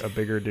 and like a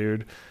bigger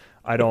dude.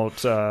 I don't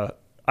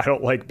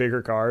like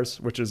bigger cars,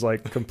 which is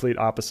like complete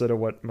opposite of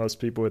what most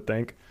people would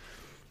think.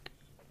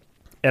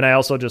 And I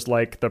also just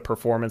like the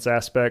performance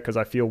aspect because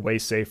I feel way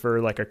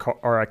safer. Like a car,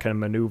 or I can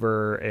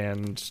maneuver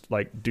and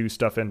like do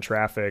stuff in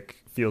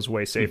traffic feels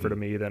way safer to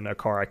me than a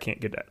car I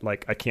can't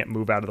I can't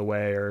move out of the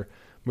way or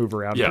move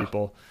around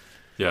people.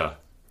 Yeah.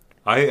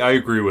 I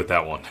agree with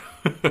that one.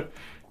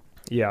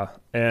 Yeah.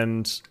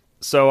 And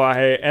so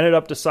I ended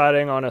up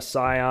deciding on a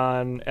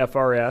Scion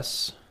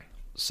FRS.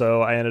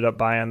 So I ended up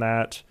buying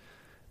that.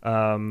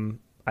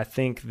 I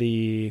think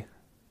it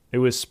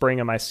was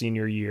spring of my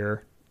senior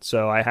year.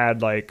 So I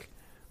had like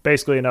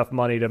basically enough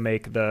money to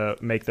make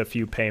the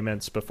few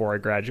payments before I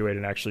graduated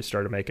and actually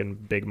started making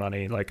big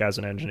money, like as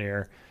an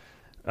engineer.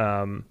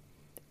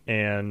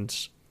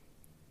 And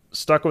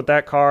stuck with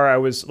that car. I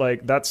was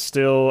like, that's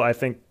still, I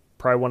think,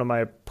 probably one of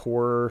my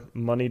poor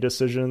money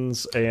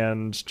decisions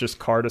and just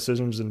car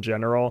decisions in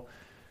general.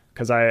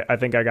 Cause I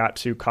think I got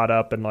too caught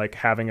up in like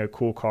having a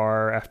cool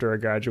car after I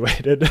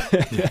graduated.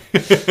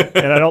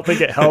 And I don't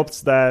think it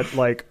helped that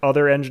like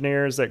other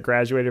engineers that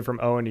graduated from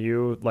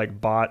ONU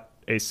like bought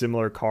a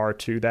similar car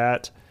to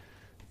that.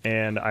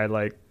 And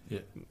I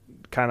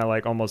kind of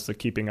like almost the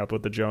keeping up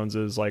with the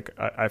Joneses. Like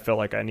I felt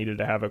like I needed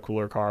to have a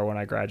cooler car when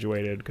I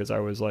graduated because I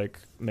was like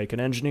making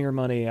engineer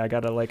money. I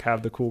got to like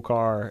have the cool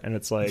car. And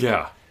it's like,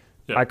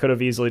 I could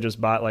have easily just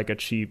bought like a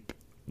cheap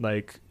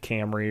like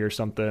Camry or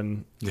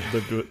something,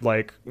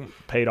 like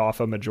paid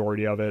off a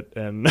majority of it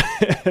and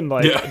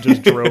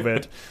just drove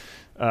it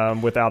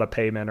without a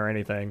payment or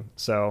anything.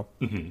 So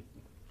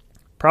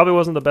probably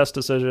wasn't the best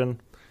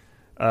decision.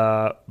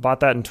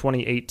 Bought that in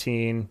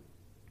 2018,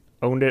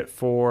 owned it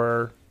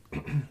for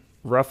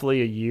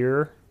roughly a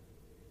year,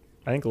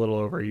 I think a little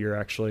over a year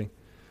actually.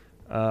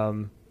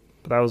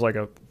 But that was like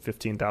a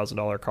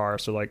 $15,000 car,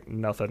 so like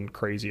nothing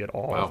crazy at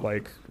all. Wow.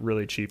 Like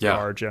really cheap Yeah.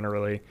 car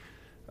generally.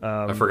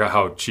 I forgot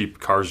how cheap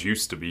cars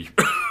used to be.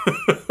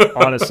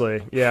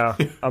 Honestly, yeah.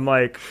 I'm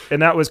like,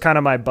 and that was kind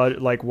of my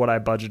budget, like what I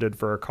budgeted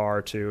for a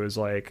car too, is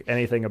like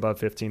anything above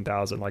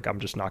 15,000, like I'm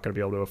just not going to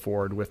be able to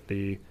afford with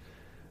the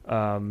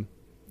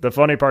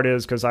funny part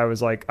is because I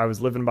was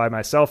living by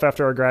myself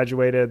after I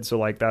graduated. So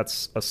like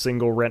that's a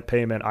single rent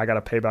payment I got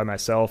to pay by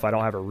myself. I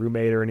don't have a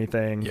roommate or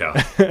anything.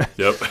 Yeah.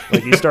 Yep.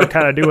 Like you start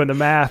kind of doing the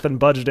math and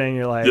budgeting.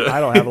 You're like, Yeah. I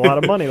don't have a lot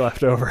of money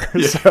left over.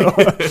 Yeah. So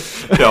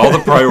Yeah, all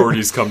the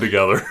priorities come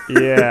together.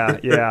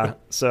 yeah.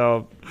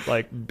 So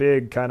like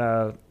big kind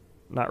of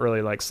not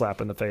really like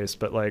slap in the face,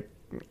 but like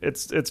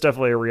it's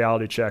definitely a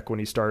reality check when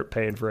you start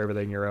paying for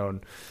everything your own.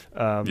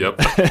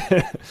 Yep.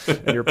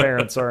 And your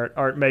parents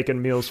aren't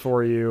making meals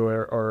for you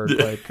or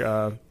like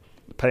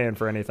paying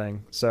for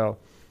anything. So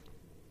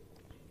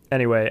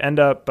anyway, end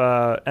up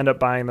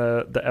buying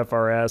the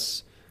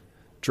FRS,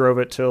 drove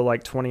it till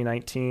like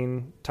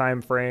 2019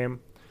 time frame.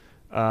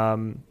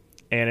 And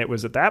it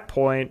was at that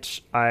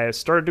point I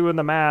started doing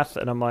the math,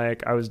 and I'm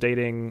like, I was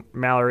dating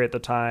Mallory at the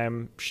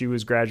time. She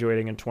was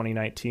graduating in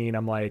 2019.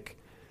 I'm like,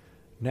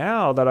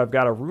 now that I've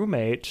got a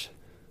roommate,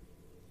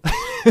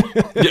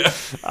 Yeah.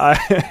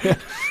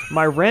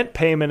 my rent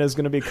payment is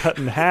going to be cut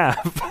in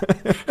half.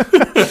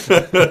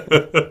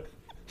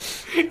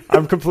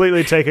 I'm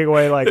completely taking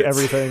away like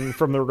everything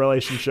from the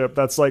relationship.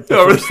 That's like the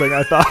first thing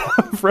I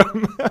thought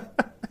from.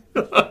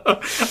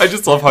 I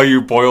just love how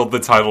you boiled the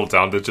title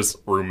down to just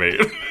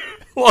roommate.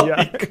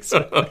 Yeah.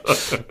 So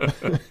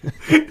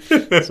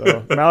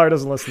Mallory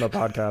doesn't listen to the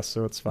podcast,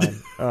 so it's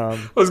fine.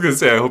 I was going to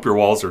say, I hope your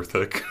walls are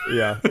thick.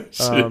 Yeah.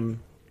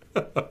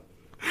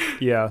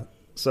 Yeah.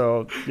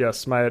 So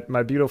yes,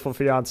 my beautiful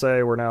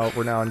fiance, we're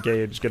now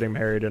engaged, getting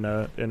married in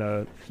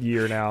a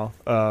year now.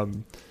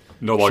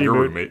 No longer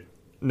roommate.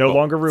 No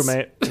longer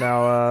roommate.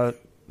 Now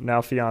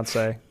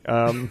fiance.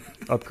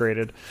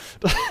 Upgraded.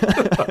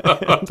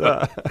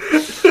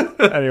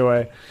 And,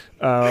 anyway,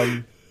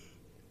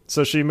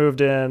 so she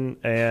moved in,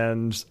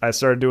 and I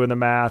started doing the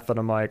math, and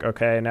I'm like,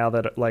 okay, now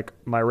that like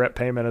my rent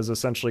payment is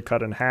essentially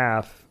cut in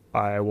half,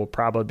 I will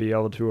probably be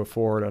able to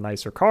afford a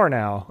nicer car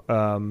now.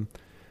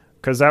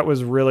 Because that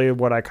was really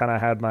what I kind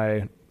of had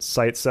my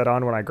sights set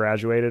on when I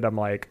graduated. I'm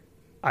like,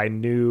 I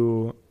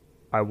knew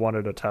I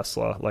wanted a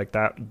Tesla. Like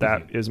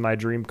that is my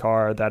dream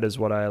car. That is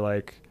what I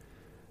like.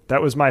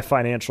 That was my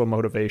financial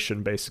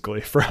motivation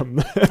basically from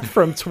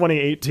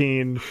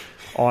 2018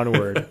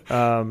 onward.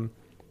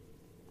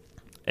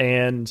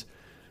 And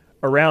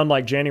around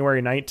like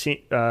January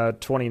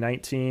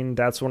 2019,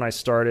 that's when I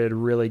started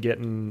really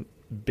getting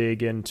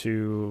big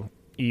into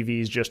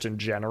EVs just in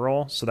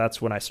general. So that's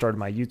when I started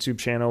my YouTube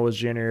channel, was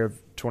January of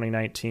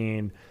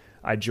 2019.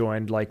 I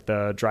joined like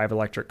the Drive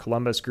Electric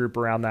Columbus group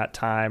around that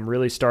time,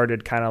 really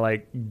started kind of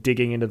like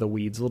digging into the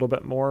weeds a little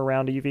bit more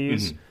around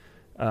EVs.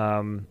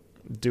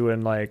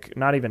 Doing like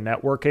not even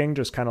networking,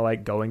 just kind of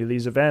like going to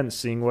these events,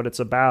 seeing what it's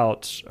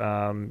about,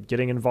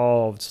 getting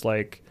involved,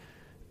 like,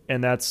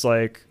 and that's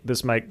like,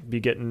 this might be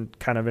getting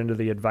kind of into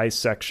the advice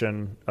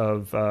section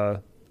of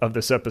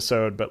this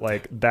episode, but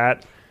like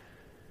that,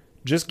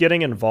 just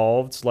getting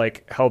involved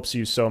like helps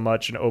you so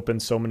much and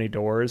opens so many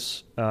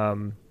doors.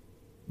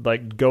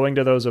 Like going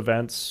to those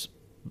events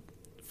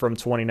from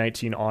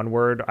 2019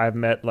 onward, I've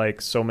met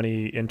like so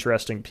many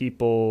interesting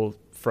people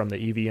from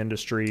the EV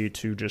industry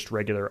to just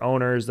regular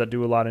owners that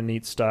do a lot of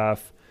neat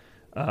stuff.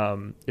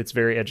 It's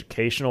very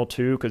educational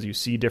too, because you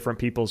see different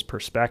people's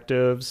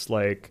perspectives,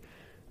 like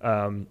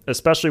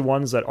especially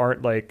ones that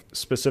aren't like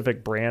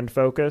specific brand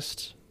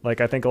focused. Like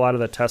I think a lot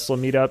of the Tesla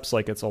meetups,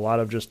 like it's a lot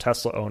of just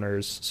Tesla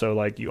owners. So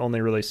like you only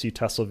really see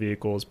Tesla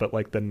vehicles, but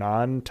like the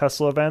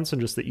non-Tesla events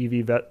and just the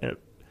EV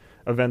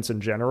events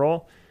in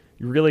general,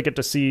 you really get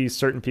to see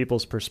certain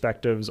people's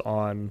perspectives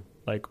on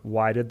like,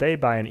 why did they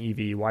buy an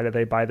EV? Why did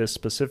they buy this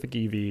specific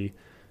EV?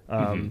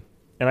 And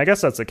I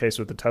guess that's the case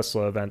with the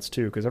Tesla events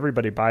too, because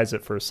everybody buys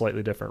it for a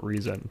slightly different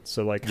reason.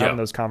 So like having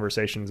those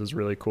conversations is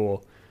really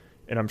cool.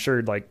 And I'm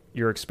sure like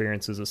your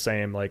experience is the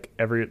same. Like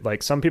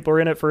some people are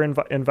in it for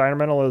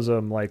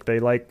environmentalism. Like they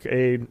like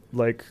a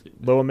like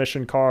low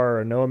emission car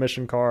or no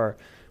emission car.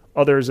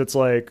 Others, it's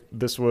like,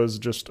 this was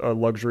just a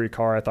luxury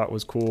car I thought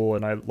was cool,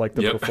 and I like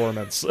the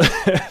performance.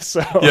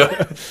 So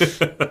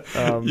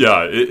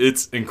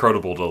it's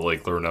incredible to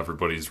like learn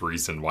everybody's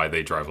reason why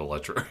they drive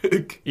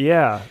electric.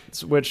 Yeah,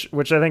 which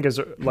I think is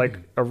like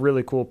a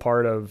really cool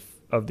part of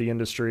the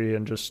industry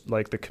and just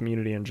like the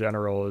community in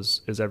general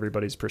is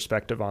everybody's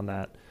perspective on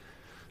that.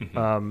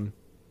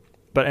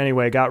 But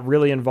anyway, got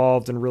really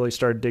involved and really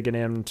started digging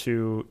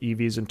into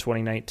EVs in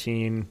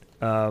 2019.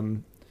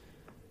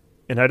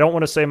 And I don't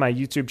want to say my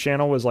YouTube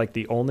channel was like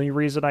the only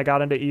reason I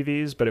got into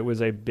EVs, but it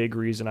was a big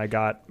reason I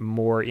got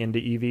more into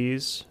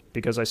EVs,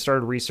 because I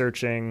started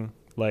researching,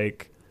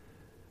 like,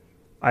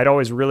 I'd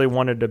always really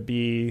wanted to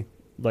be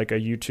like a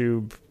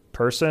YouTube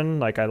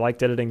person. Like I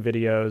liked editing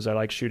videos. I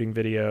liked shooting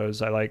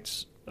videos. I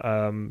liked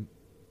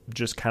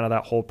just kind of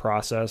that whole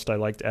process. I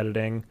liked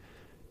editing.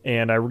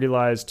 And I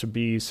realized to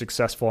be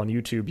successful on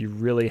YouTube, you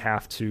really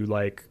have to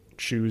like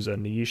choose a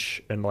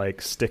niche and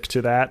like stick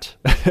to that.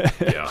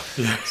 Yeah.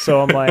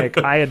 So I'm like,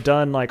 I had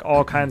done like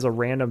all kinds of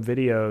random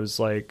videos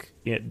like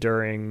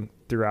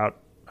throughout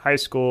high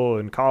school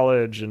and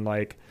college, and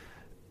like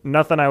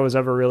nothing I was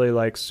ever really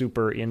like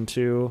super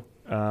into,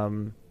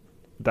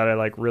 that I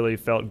like really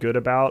felt good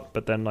about.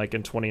 But then like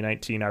in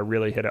 2019, I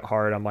really hit it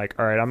hard. I'm like,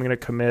 all right, I'm going to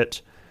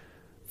commit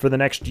for the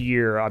next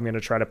year. I'm going to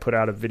try to put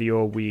out a video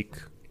a week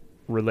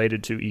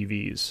related to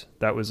EVs.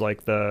 That was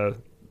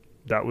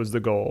the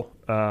goal.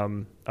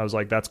 I was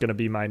like, that's going to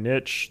be my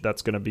niche.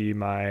 That's going to be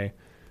my,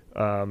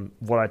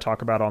 what I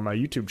talk about on my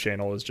YouTube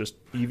channel is just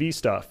EV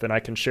stuff. And I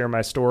can share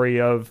my story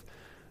of,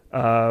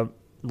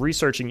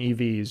 researching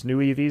EVs, new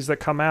EVs that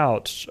come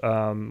out,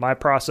 my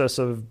process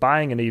of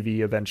buying an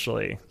EV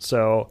eventually.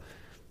 So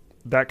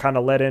that kind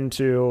of led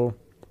into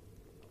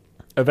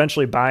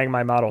eventually buying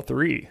my Model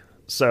 3.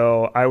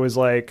 So I was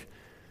like,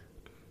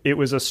 it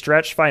was a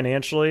stretch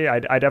financially.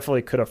 I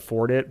definitely could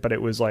afford it, but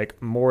it was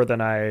like more than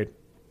I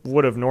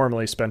would have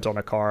normally spent on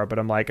a car. But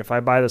I'm like, if I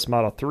buy this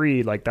Model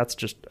 3, like that's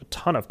just a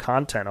ton of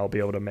content I'll be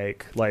able to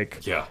make.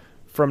 Like, yeah.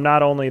 From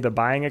not only the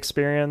buying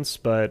experience,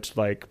 but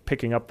like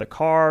picking up the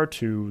car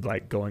to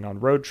like going on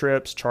road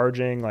trips,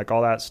 charging, like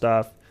all that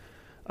stuff.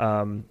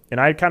 And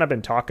I'd kind of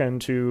been talking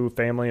to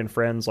family and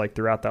friends like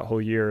throughout that whole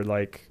year.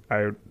 Like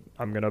I'm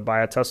going to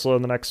buy a Tesla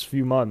in the next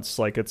few months.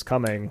 Like it's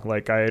coming.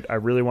 Like I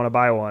really want to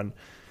buy one.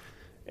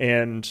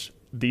 And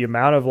the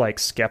amount of like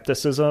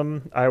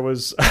skepticism I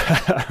was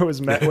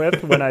met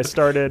with when I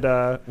started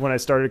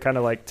kind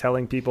of like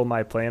telling people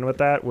my plan with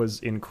that was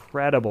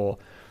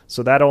incredible.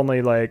 So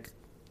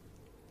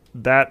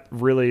that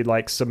really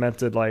like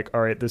cemented like, all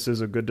right, this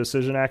is a good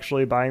decision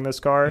actually buying this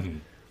car,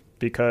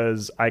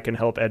 because I can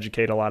help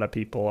educate a lot of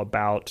people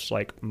about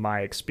like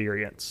my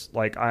experience.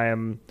 Like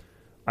I'm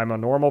a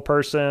normal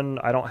person.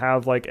 I don't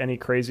have like any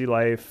crazy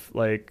life.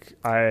 Like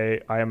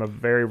I am a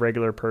very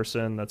regular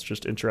person that's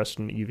just interested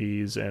in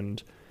EVs,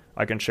 and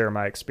I can share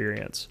my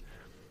experience.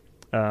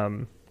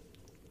 And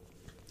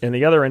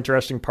the other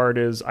interesting part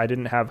is I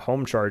didn't have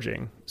home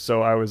charging.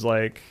 So I was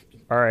like,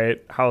 all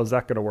right, how is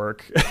that going to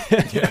work?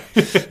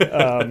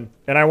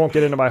 And I won't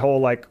get into my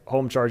whole like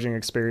home charging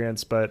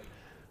experience, but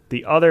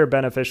the other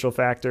beneficial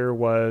factor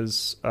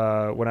was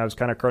when I was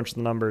kind of crunching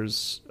the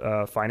numbers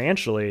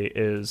financially,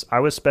 is I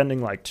was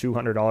spending like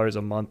 $200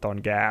 a month on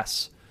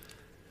gas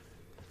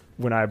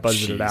when I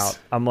budgeted it out.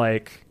 I'm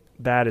like,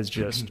 that is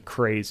just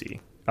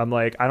crazy. I'm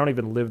like, I don't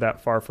even live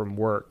that far from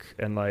work,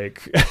 and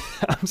like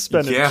I'm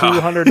spending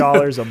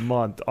 $200 a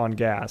month on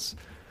gas.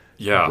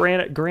 Yeah.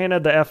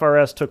 Granted, the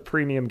FRS took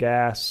premium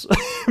gas,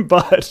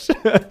 but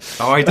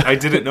I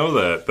didn't know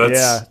that.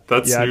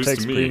 That's news it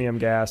takes to me. Premium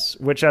gas,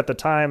 which at the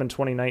time in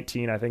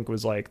 2019 I think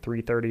was like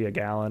 $3.30 a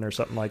gallon or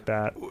something like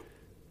that,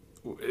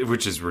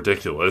 which is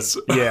ridiculous.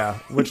 Yeah,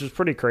 which is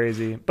pretty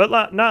crazy, but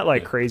not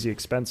like crazy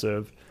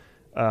expensive.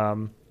 I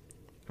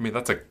mean,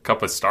 that's a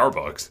cup of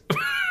Starbucks.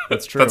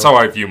 That's true. That's how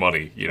I view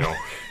money. You know,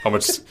 how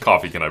much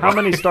coffee can I buy? How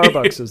many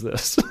Starbucks is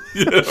this?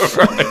 Yeah,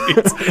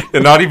 right.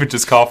 And not even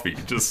just coffee,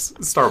 just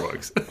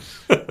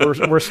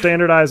Starbucks. We're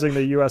standardizing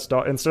the U.S.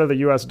 dollar. Instead of the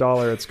U.S.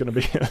 dollar, it's going to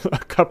be a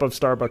cup of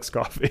Starbucks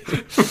coffee.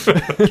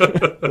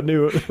 the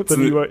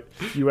new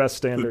U.S.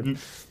 standard.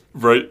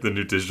 Right, the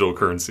new digital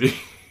currency.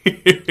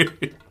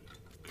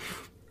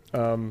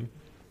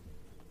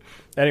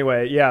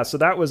 Anyway, yeah, so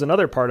that was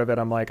another part of it.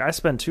 I'm like, I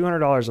spend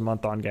 $200 a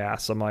month on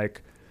gas. I'm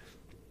like,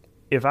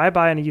 if I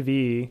buy an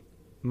EV,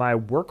 my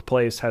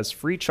workplace has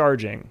free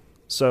charging.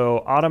 So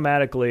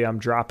automatically I'm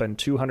dropping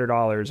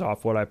 $200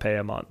 off what I pay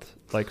a month,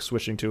 like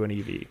switching to an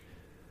EV.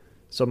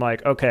 So I'm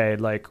like, okay,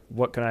 like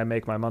what can I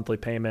make my monthly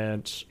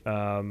payment?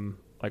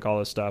 Like all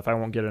this stuff. I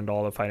won't get into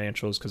all the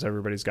financials because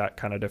everybody's got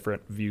kind of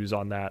different views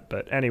on that.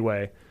 But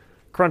anyway,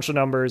 crunch the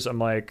numbers. I'm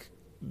like,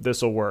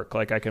 this will work.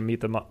 Like I can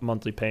meet the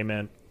monthly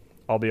payment.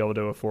 I'll be able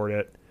to afford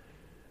it.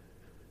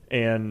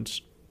 And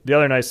the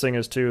other nice thing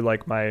is too,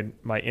 like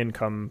my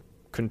income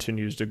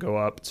continues to go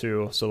up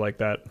too. So like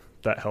that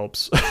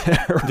helps,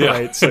 right?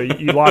 Yeah. So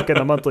you lock in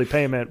the monthly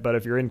payment, but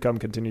if your income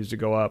continues to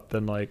go up,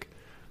 then like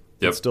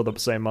it's still the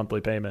same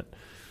monthly payment.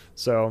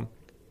 So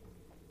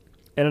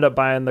ended up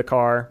buying the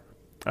car,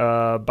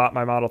 bought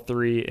my Model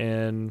 3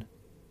 in,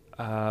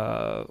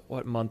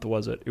 what month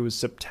was it? It was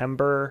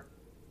September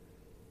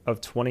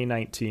of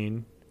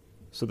 2019.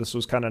 So this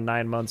was kind of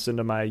 9 months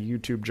into my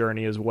YouTube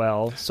journey as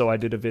well. So I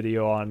did a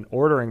video on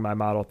ordering my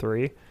Model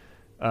 3,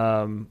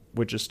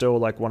 which is still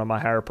like one of my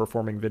higher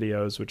performing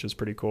videos, which is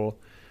pretty cool.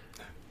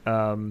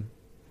 And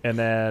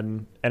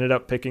then ended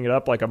up picking it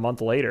up like a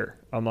month later.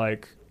 I'm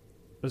like,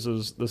 this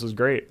is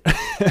great.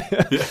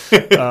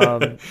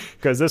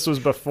 Because this was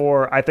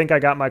before, I think I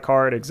got my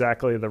car at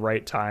exactly the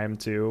right time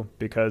too,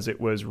 because it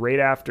was right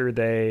after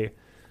they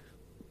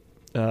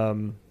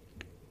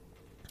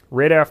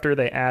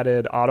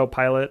added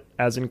autopilot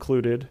as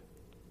included,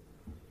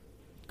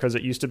 because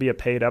it used to be a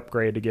paid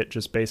upgrade to get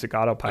just basic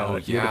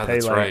autopilot. You had to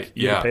pay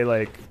you had to pay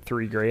like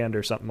 $3,000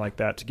 or something like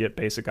that to get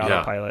basic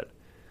autopilot.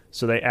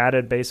 So they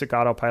added basic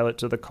autopilot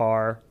to the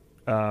car,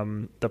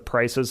 The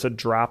prices had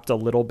dropped a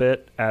little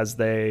bit as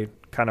they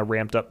kind of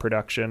ramped up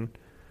production.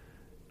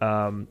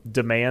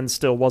 Demand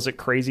still wasn't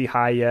crazy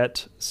high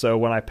yet. So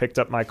when I picked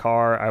up my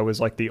car, I was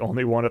like the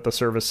only one at the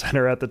service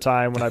center at the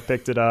time when I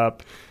picked it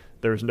up.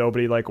 There was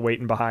nobody like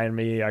waiting behind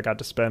me. I got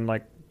to spend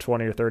like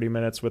 20 or 30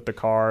 minutes with the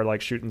car,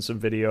 like shooting some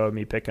video of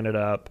me picking it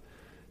up.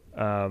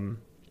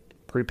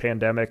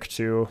 Pre-pandemic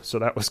too, so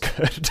that was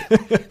good.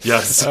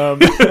 Yes.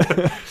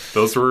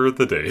 Those were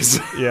the days.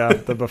 Yeah,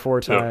 the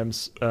before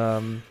times.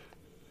 Yep.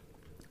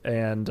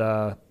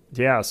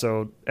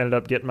 So ended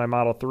up getting my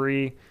Model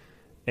 3,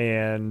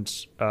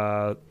 and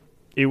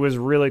it was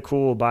really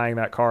cool buying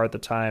that car at the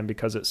time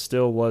because it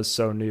still was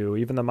so new.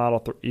 Even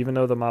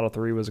though the Model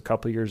 3 was a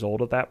couple years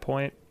old at that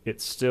point,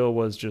 it still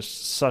was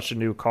just such a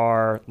new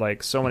car.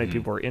 Like, so many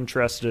people were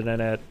interested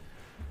in it.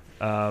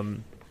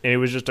 And it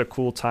was just a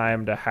cool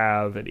time to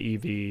have an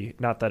EV.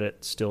 Not that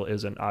it still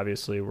isn't.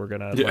 Obviously,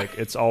 like,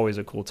 it's always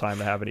a cool time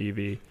to have an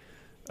EV.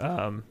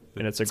 And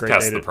it's a great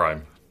past day the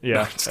prime.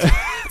 Yeah. It's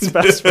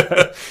past.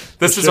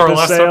 This is our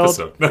last sailed.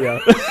 episode. Yeah.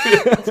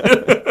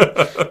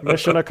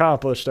 Mission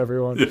accomplished,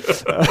 everyone.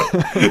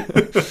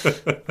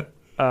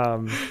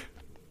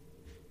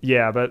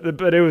 Yeah.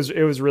 But it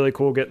was really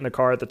cool getting the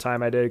car at the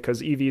time I did,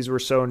 because EVs were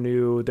so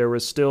new. There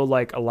was still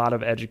like a lot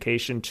of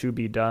education to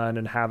be done,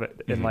 and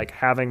like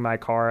having my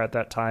car at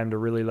that time to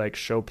really like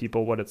show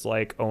people what it's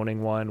like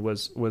owning one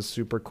was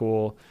super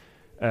cool.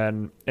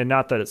 And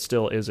not that it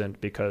still isn't,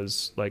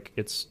 because like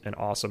it's an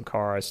awesome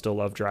car. I still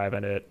love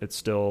driving it. It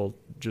still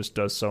just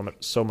does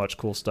so much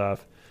cool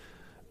stuff.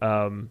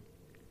 And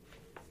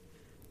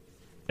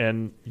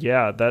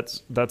yeah,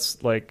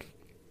 that's like,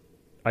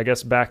 I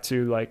guess back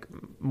to like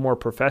more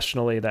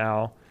professionally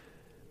now.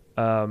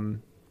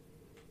 Driving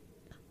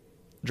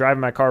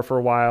my car for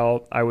a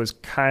while, I was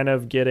kind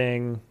of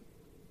getting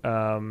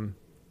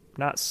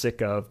not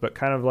sick of, but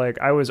kind of like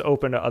I was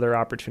open to other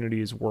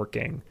opportunities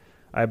working.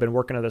 I had been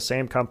working at the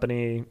same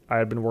company I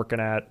had been working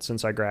at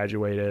since I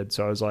graduated.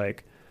 So I was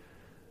like,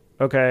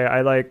 okay,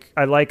 I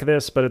like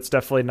this, but it's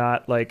definitely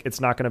not like,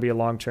 it's not going to be a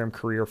long-term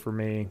career for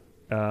me.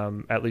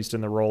 At least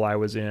in the role I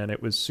was in,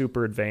 it was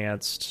super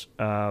advanced.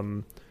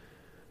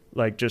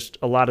 Like just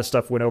a lot of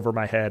stuff went over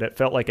my head. It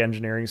felt like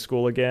engineering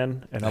school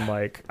again. And I'm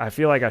like, I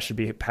feel like I should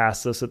be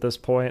past this at this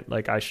point.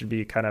 Like I should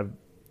be kind of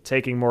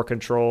taking more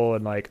control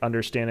and like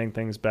understanding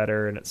things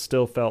better. And it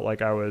still felt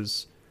like I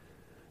was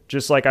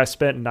just like, I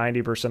spent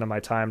 90% of my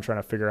time trying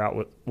to figure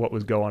out what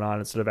was going on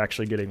instead of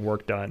actually getting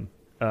work done.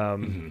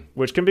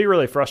 Which can be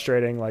really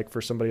frustrating, like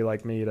for somebody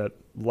like me that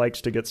likes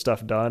to get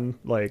stuff done.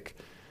 Like,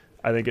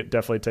 I think it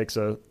definitely takes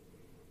a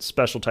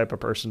special type of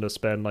person to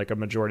spend like a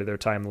majority of their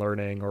time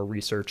learning or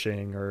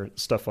researching or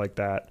stuff like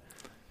that.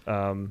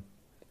 And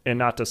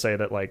not to say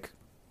that like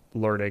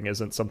learning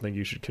isn't something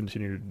you should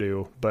continue to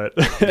do, but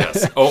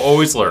yes,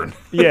 always learn.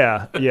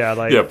 Yeah.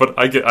 Like, yeah, but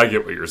I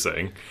get what you're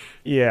saying.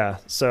 Yeah.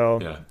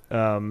 So,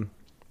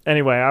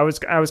 anyway, I was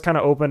kind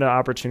of open to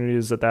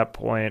opportunities at that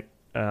point.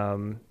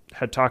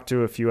 Had talked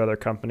to a few other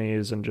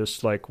companies and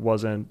just like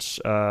wasn't,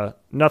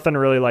 nothing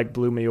really like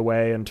blew me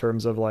away in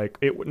terms of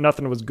like,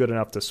 nothing was good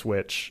enough to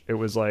switch. It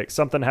was like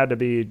something had to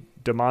be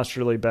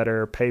demonstrably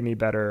better, pay me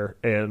better,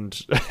 and,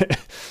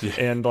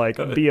 and like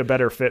be a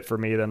better fit for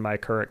me than my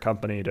current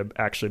company to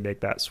actually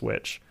make that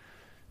switch.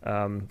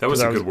 That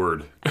was a good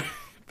word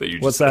that you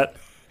just what's said. That?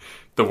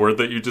 The word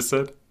that you just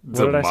said?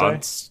 What did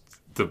I say?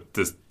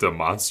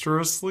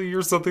 Demonstrously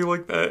or something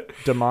like that?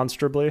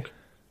 Demonstrably?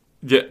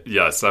 Yeah.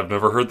 Yes, I've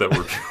never heard that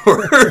word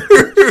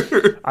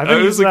before. I've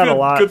been using that a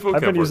lot.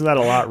 I've been using that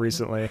a lot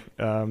recently.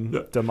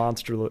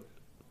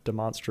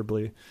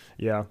 Demonstrably.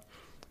 Yeah.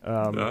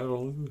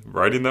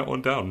 Writing that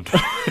one down.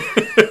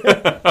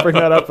 Bring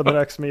that up in the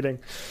next meeting.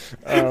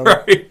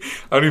 Right.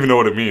 I don't even know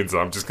what it means. So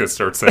I'm just going to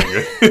start saying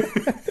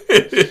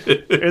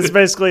it. It's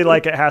basically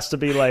like it has to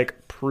be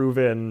like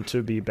proven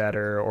to be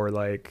better, or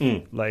like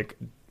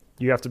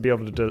you have to be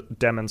able to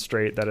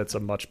demonstrate that it's a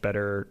much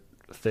better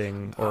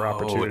thing or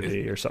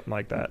opportunity or something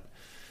like that.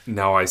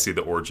 Now I see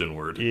the origin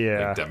word.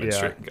 Yeah, like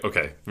demonstrate. Yeah.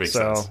 Okay, makes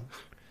sense.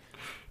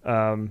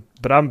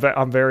 But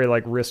I'm very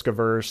like risk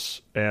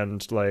averse,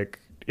 and like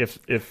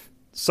if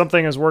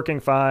something is working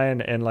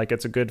fine and like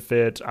it's a good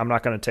fit, I'm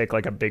not going to take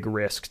like a big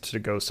risk to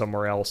go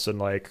somewhere else and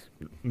like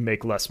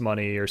make less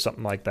money or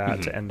something like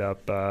that to end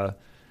up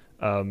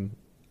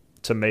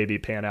to maybe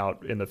pan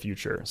out in the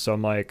future. So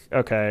I'm like,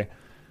 okay,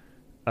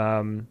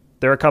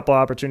 there are a couple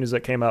opportunities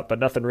that came up, but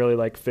nothing really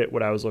like fit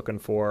what I was looking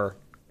for.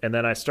 And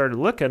then I started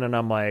looking and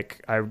I'm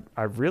like,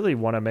 I really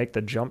want to make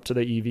the jump to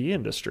the EV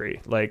industry.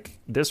 Like,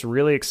 this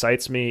really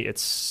excites me.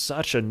 It's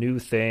such a new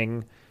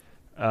thing.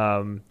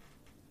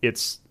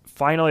 It's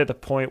finally at the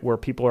point where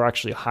people are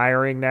actually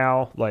hiring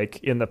now.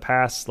 Like in the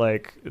past,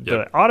 like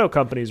the auto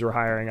companies were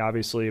hiring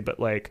obviously, but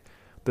like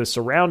the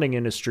surrounding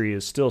industry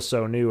is still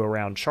so new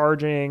around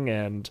charging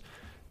and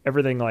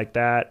everything like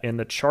that. And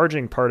the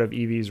charging part of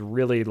EVs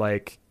really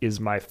like is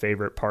my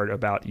favorite part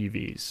about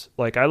EVs.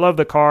 Like, I love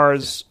the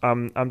cars.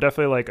 I'm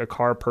definitely like a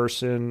car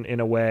person in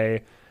a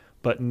way,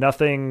 but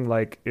nothing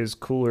like is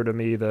cooler to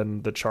me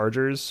than the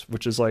chargers,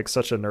 which is like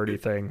such a nerdy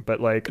thing. But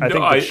like,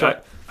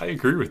 I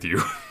agree with you.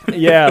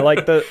 Yeah,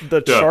 like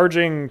the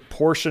charging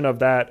portion of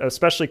that,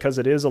 especially because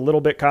it is a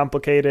little bit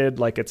complicated.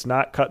 Like, it's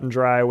not cut and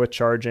dry with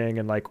charging,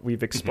 and like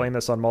we've explained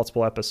this on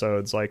multiple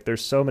episodes. Like,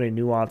 there's so many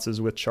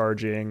nuances with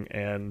charging,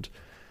 and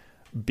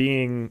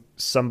being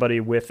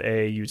somebody with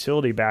a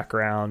utility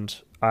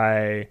background,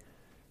 I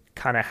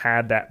kind of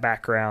had that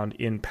background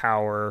in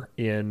power,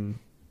 in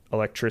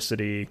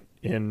electricity,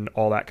 in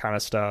all that kind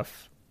of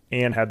stuff,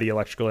 and had the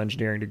electrical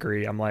engineering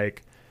degree. I'm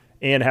like,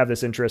 and have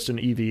this interest in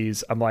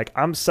EVs. I'm like,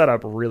 I'm set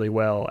up really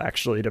well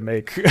actually to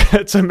make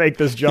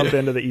this jump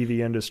into the EV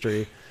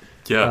industry.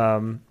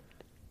 Yeah.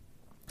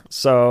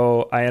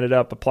 So I ended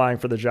up applying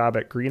for the job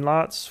at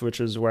Greenlots,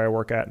 which is where I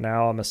work at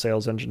now. I'm a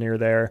sales engineer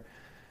there.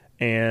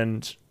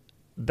 And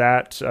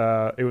that,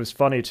 it was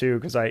funny too,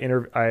 because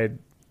I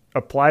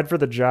applied for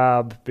the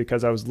job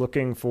because I was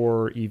looking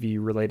for EV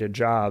related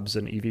jobs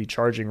and EV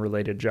charging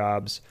related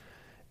jobs.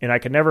 And I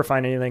could never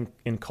find anything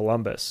in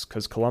Columbus,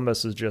 because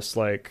Columbus is just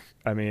like,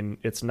 I mean,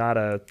 it's not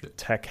a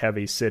tech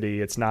heavy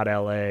city. It's not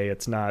LA.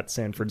 It's not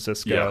San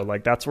Francisco. Yeah.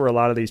 Like, that's where a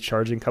lot of these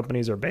charging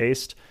companies are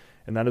based.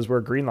 And that is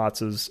where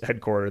Greenlots is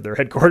headquartered. They're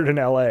headquartered in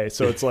LA.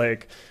 So it's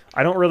like,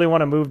 I don't really want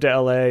to move to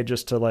LA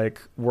just to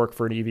like work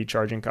for an EV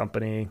charging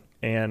company.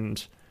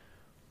 And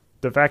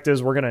the fact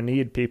is, we're going to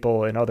need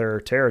people in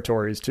other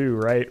territories too,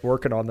 right?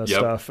 Working on this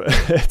stuff.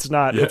 It's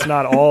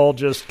not all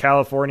just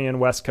California and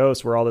West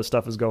Coast where all this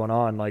stuff is going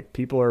on. Like,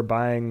 people are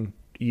buying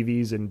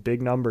EVs in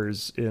big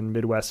numbers in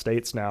Midwest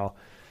states now.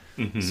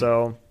 Mm-hmm.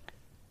 So,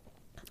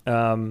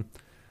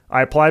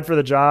 I applied for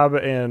the job,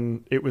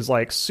 and it was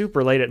like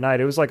super late at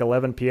night. It was like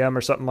 11 p.m. or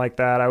something like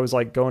that. I was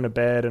like going to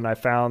bed, and I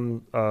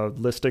found a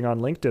listing on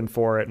LinkedIn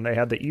for it, and they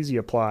had the easy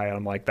apply. And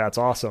I'm like, that's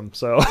awesome.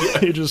 So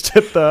you just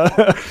hit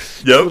the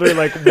literally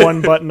like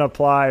one button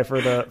apply for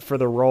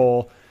the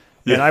role.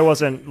 Yeah. And I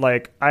wasn't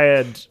like, I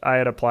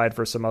had applied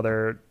for some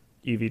other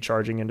EV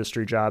charging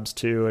industry jobs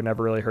too, and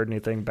never really heard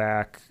anything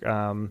back.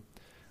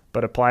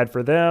 But applied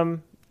for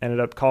them. Ended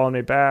up calling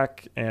me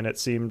back, and it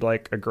seemed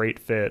like a great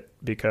fit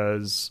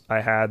because I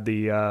had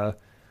the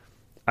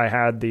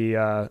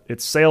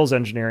it's sales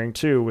engineering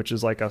too, which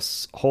is like a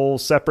whole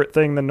separate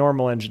thing than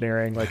normal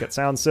engineering. Like, it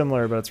sounds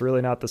similar, but it's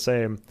really not the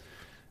same.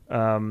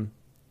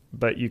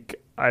 But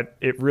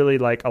it really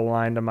like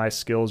aligned to my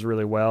skills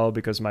really well,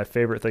 because my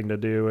favorite thing to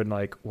do, and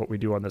like what we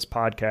do on this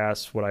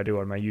podcast, what I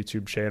do on my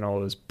YouTube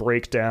channel, is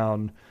break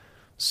down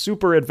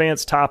super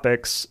advanced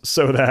topics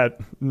so that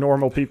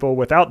normal people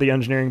without the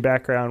engineering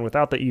background,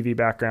 without the EV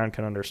background,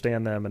 can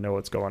understand them and know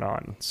what's going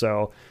on.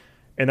 So,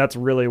 and that's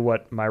really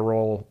what my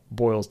role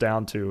boils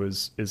down to,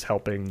 is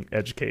helping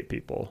educate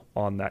people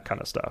on that kind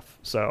of stuff.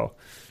 So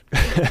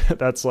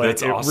that's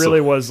awesome. It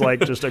really was like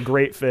just a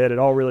great fit. It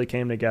all really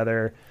came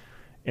together.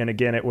 And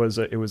again, it was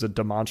a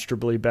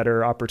demonstrably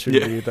better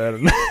opportunity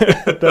than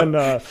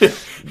my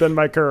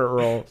current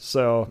role.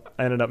 So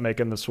I ended up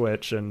making the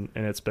switch, and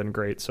it's been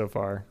great so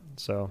far.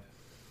 So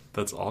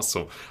that's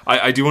awesome.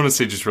 I do want to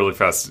say just really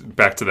fast,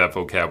 back to that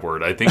vocab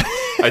word. I think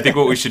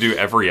what we should do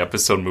every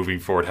episode moving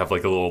forward, have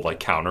like a little like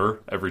counter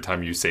every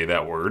time you say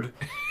that word.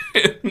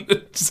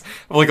 Just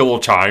have like a little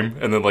chime,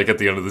 and then like at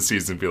the end of the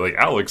season be like,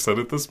 Alex said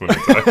it this many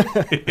times.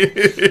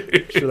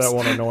 Sure, that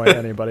won't annoy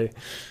anybody.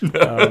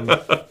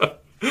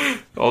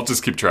 I'll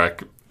just keep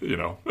track, you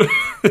know.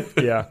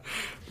 Yeah.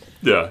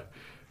 Yeah.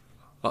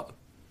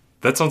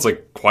 That sounds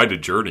like quite a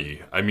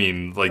journey. I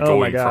mean, like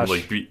going from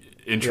like be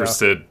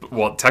interested,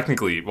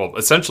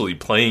 essentially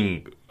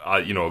playing,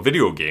 a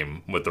video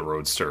game with the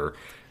Roadster,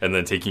 and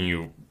then taking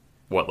you,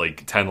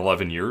 like 10,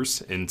 11 years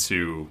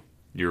into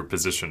your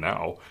position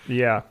now.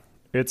 Yeah.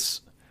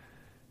 It's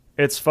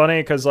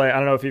funny because, like, I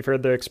don't know if you've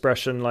heard the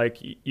expression, like,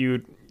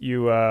 you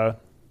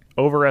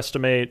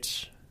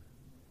overestimate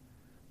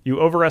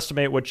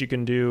what you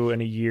can do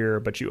in a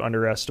year, but you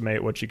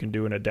underestimate what you can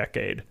do in a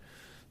decade.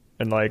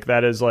 And like,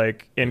 that is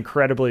like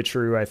incredibly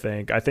true. I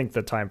think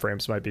the time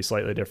frames might be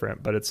slightly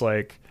different, but it's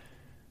like,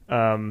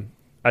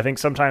 I think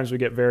sometimes we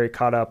get very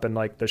caught up in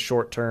like the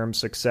short-term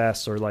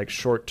success or like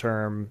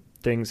short-term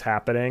things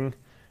happening,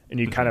 and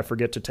you kind of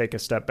forget to take a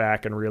step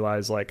back and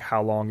realize like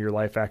how long your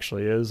life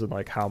actually is, and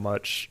like how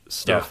much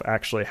stuff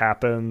actually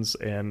happens,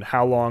 and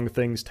how long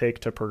things take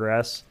to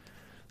progress.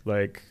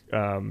 Like,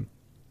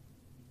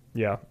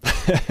 yeah.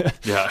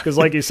 Because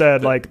like you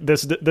said, like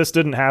this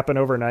didn't happen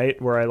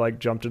overnight where I like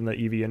jumped in the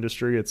EV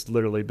industry. It's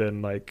literally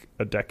been like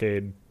a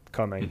decade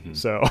coming. Mm-hmm.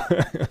 So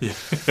yeah.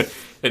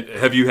 And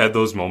have you had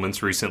those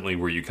moments recently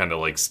where you kind of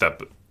like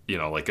step,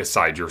 like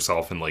aside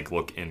yourself and like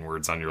look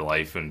inwards on your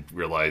life and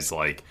realize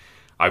like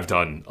I've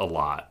done a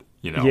lot,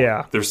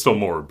 Yeah. There's still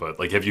more, but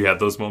like, have you had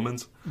those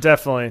moments?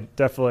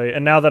 Definitely.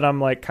 And now that I'm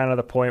like kind of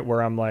the point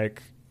where I'm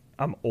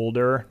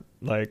older,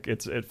 like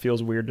it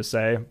feels weird to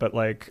say, but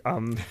like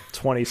I'm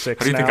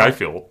 26 now. How do you think I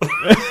feel?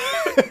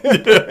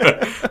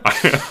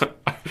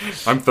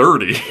 I'm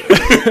 30.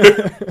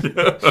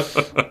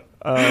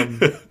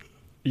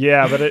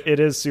 Yeah, but it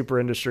is super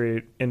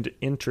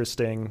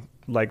interesting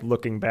like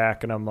looking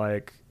back, and I'm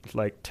like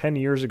 10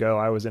 years ago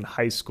I was in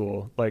high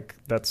school. Like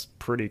that's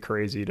pretty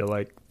crazy to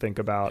like think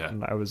about.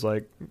 And I was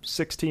like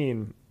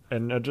 16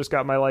 and I just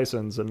got my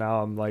license, and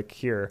now I'm like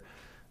here.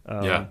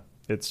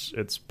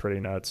 It's pretty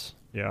nuts.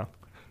 Yeah.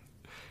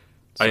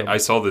 So. I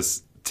saw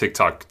this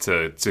TikTok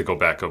to go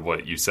back of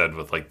what you said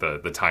with like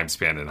the time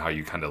span and how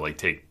you kind of like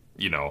take,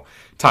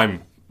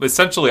 time.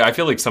 Essentially, I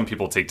feel like some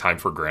people take time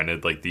for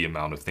granted, like the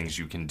amount of things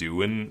you can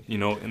do in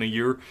a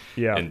year,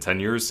 in 10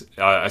 years.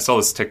 I saw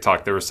this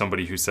TikTok. There was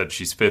somebody who said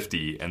she's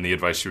 50, and the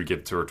advice she would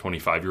give to her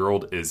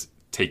 25-year-old is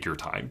take your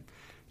time.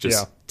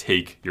 Just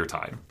take your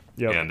time.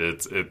 Yep. And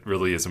it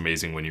really is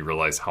amazing when you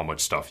realize how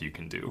much stuff you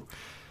can do.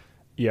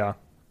 Yeah.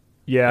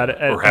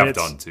 Or have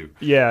done too.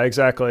 Yeah,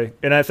 exactly.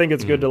 And I think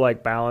it's good to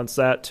like balance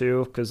that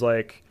too, because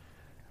like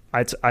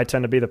I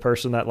tend to be the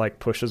person that like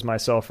pushes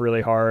myself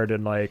really hard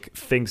and like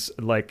thinks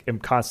like I'm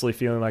constantly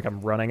feeling like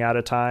I'm running out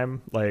of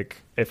time.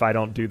 Like if I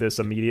don't do this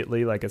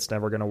immediately, like it's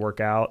never going to work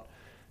out.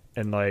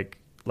 And like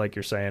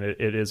you're saying,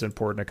 it is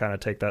important to kind of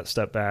take that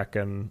step back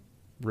and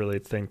really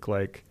think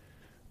like,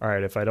 all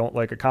right, if I don't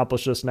like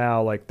accomplish this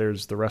now, like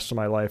there's the rest of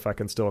my life I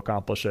can still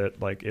accomplish it.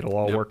 Like it'll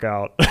all work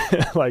out.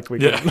 Like we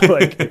can,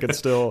 like it can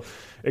still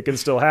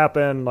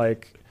happen.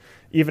 Like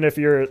even if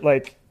you're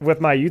like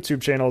with my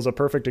YouTube channel is a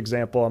perfect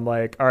example. I'm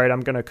like, all right, I'm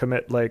going to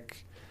commit.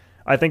 Like,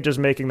 I think just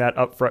making that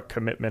upfront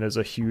commitment is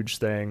a huge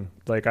thing.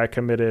 Like I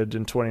committed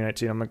in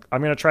 2019. I'm like,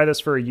 I'm going to try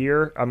this for a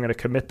year. I'm going to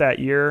commit that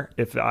year.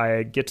 If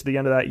I get to the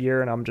end of that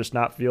year and I'm just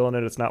not feeling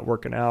it, it's not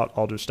working out,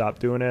 I'll just stop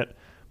doing it.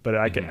 But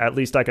I can, at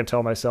least I can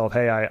tell myself,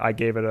 hey, I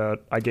gave it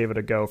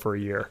a go for a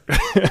year.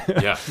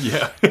 Yeah.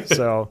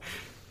 So,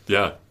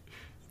 yeah,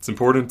 it's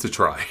important to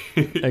try.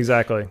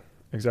 Exactly.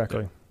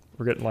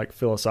 We're getting like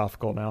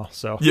philosophical now.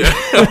 So yeah,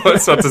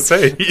 that's not to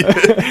say.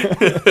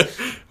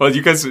 Well,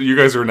 you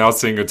guys are now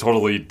seeing a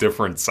totally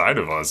different side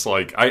of us.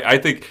 Like I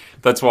think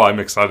that's why I'm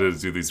excited to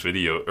do these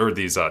these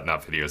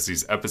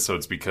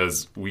episodes,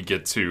 because we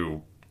get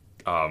to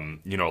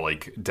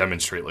like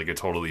demonstrate like a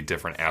totally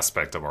different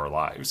aspect of our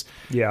lives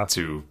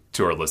to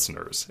our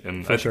listeners.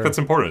 And I think that's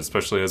important,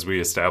 especially as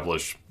we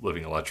establish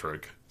Living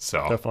Electric.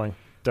 So definitely.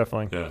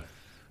 Yeah.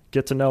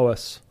 Get to know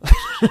us.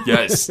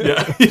 Yes.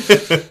 Yeah.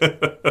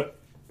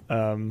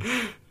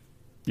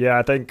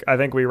 I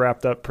think we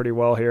wrapped up pretty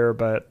well here,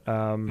 but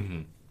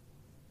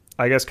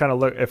I guess kind of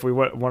look, if we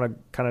want to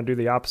kind of do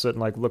the opposite and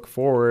like look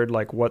forward,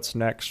 like what's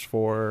next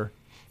for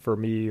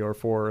me or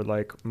for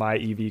like my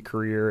EV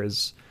career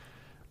is,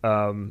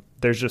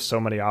 there's just so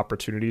many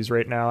opportunities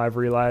right now, I've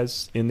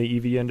realized, in the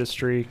EV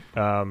industry.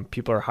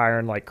 People are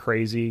hiring like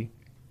crazy.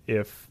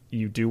 If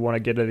you do want to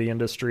get into the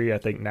industry, I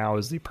think now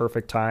is the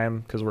perfect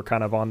time, because we're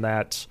kind of on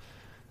that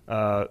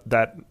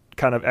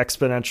kind of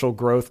exponential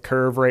growth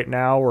curve right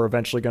now. We're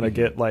eventually going to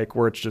get like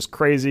where it's just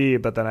crazy,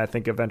 but then I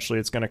think eventually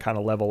it's going to kind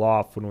of level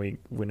off when we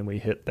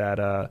hit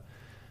that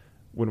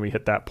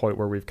point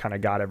where we've kind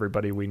of got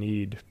everybody we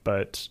need.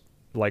 But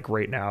like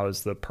right now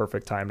is the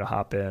perfect time to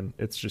hop in.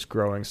 It's just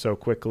growing so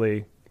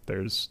quickly.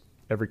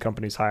 Every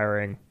company's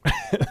hiring.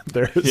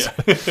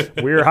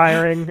 We're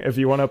hiring. If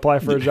you want to apply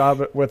for a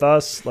job with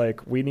us,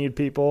 like we need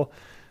people.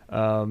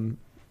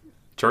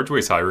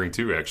 Chargeway's hiring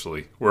too,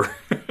 actually.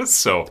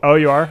 Oh,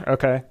 you are?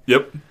 Okay.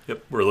 Yep.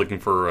 We're looking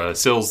for a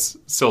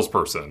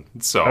salesperson.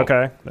 So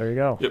okay, there you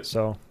go. Yep.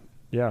 So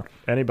yeah,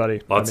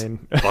 anybody. Lots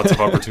of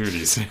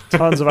opportunities.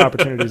 Tons of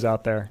opportunities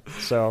out there.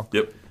 So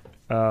yep.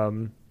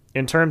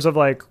 In terms of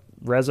like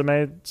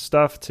resume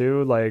stuff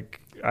too,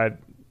 like I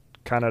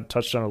kind of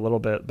touched on a little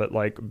bit, but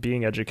like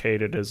being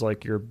educated is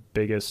like your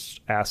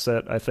biggest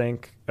asset, I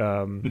think.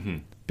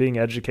 Being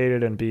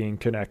educated and being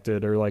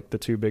connected are like the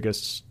two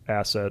biggest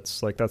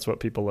assets. Like that's what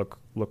people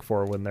look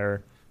for when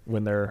they're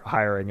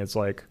hiring. It's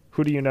like,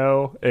 who do you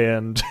know?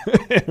 And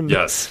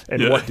yes.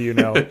 And what do you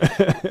know?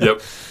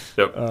 Yep.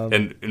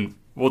 And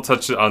we'll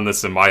touch on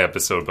this in my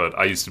episode, but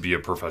I used to be a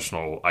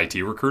professional IT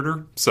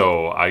recruiter,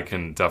 so I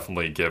can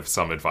definitely give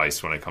some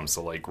advice when it comes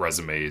to like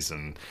resumes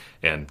and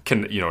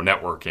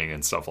networking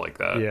and stuff like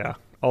that. Yeah.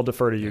 I'll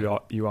defer to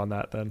you on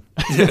that then.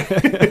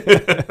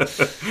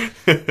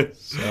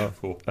 So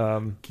cool.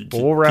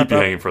 We'll wrap keep you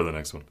up. hanging for the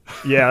next one.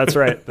 Yeah, that's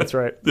right. This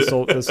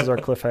is our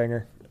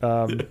cliffhanger.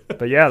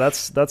 But yeah,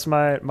 that's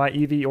my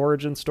EV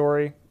origin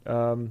story.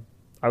 I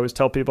always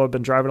tell people I've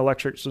been driving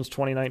electric since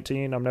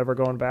 2019. I'm never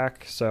going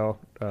back. So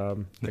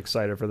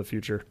excited for the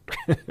future.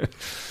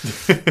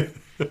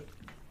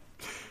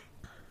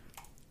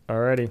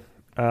 Alrighty.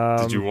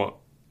 Did you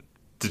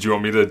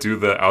want me to do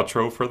the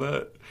outro for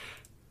that?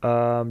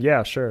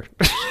 Yeah, sure.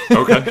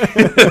 Okay.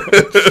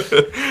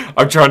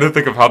 I'm trying to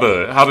think of how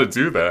to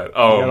do that. You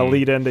gotta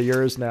lead into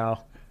yours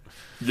now.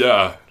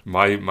 Yeah,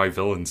 my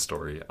villain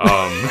story.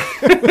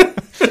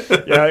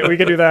 Yeah, we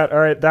can do that. All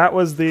right, that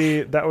was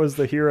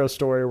the hero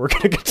story. We're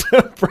gonna get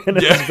to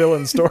Brandon's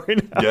villain story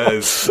now.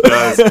 Yes.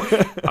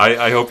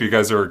 I hope you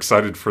guys are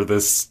excited for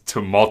this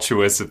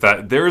tumultuous, if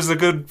there is a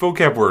good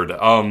vocab word,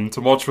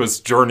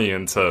 tumultuous journey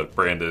into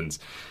Brandon's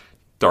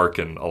dark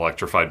and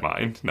electrified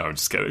mind. No, I'm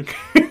just kidding.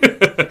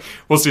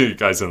 We'll see you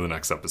guys in the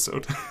next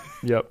episode.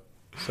 Yep.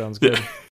 Sounds good. Yeah.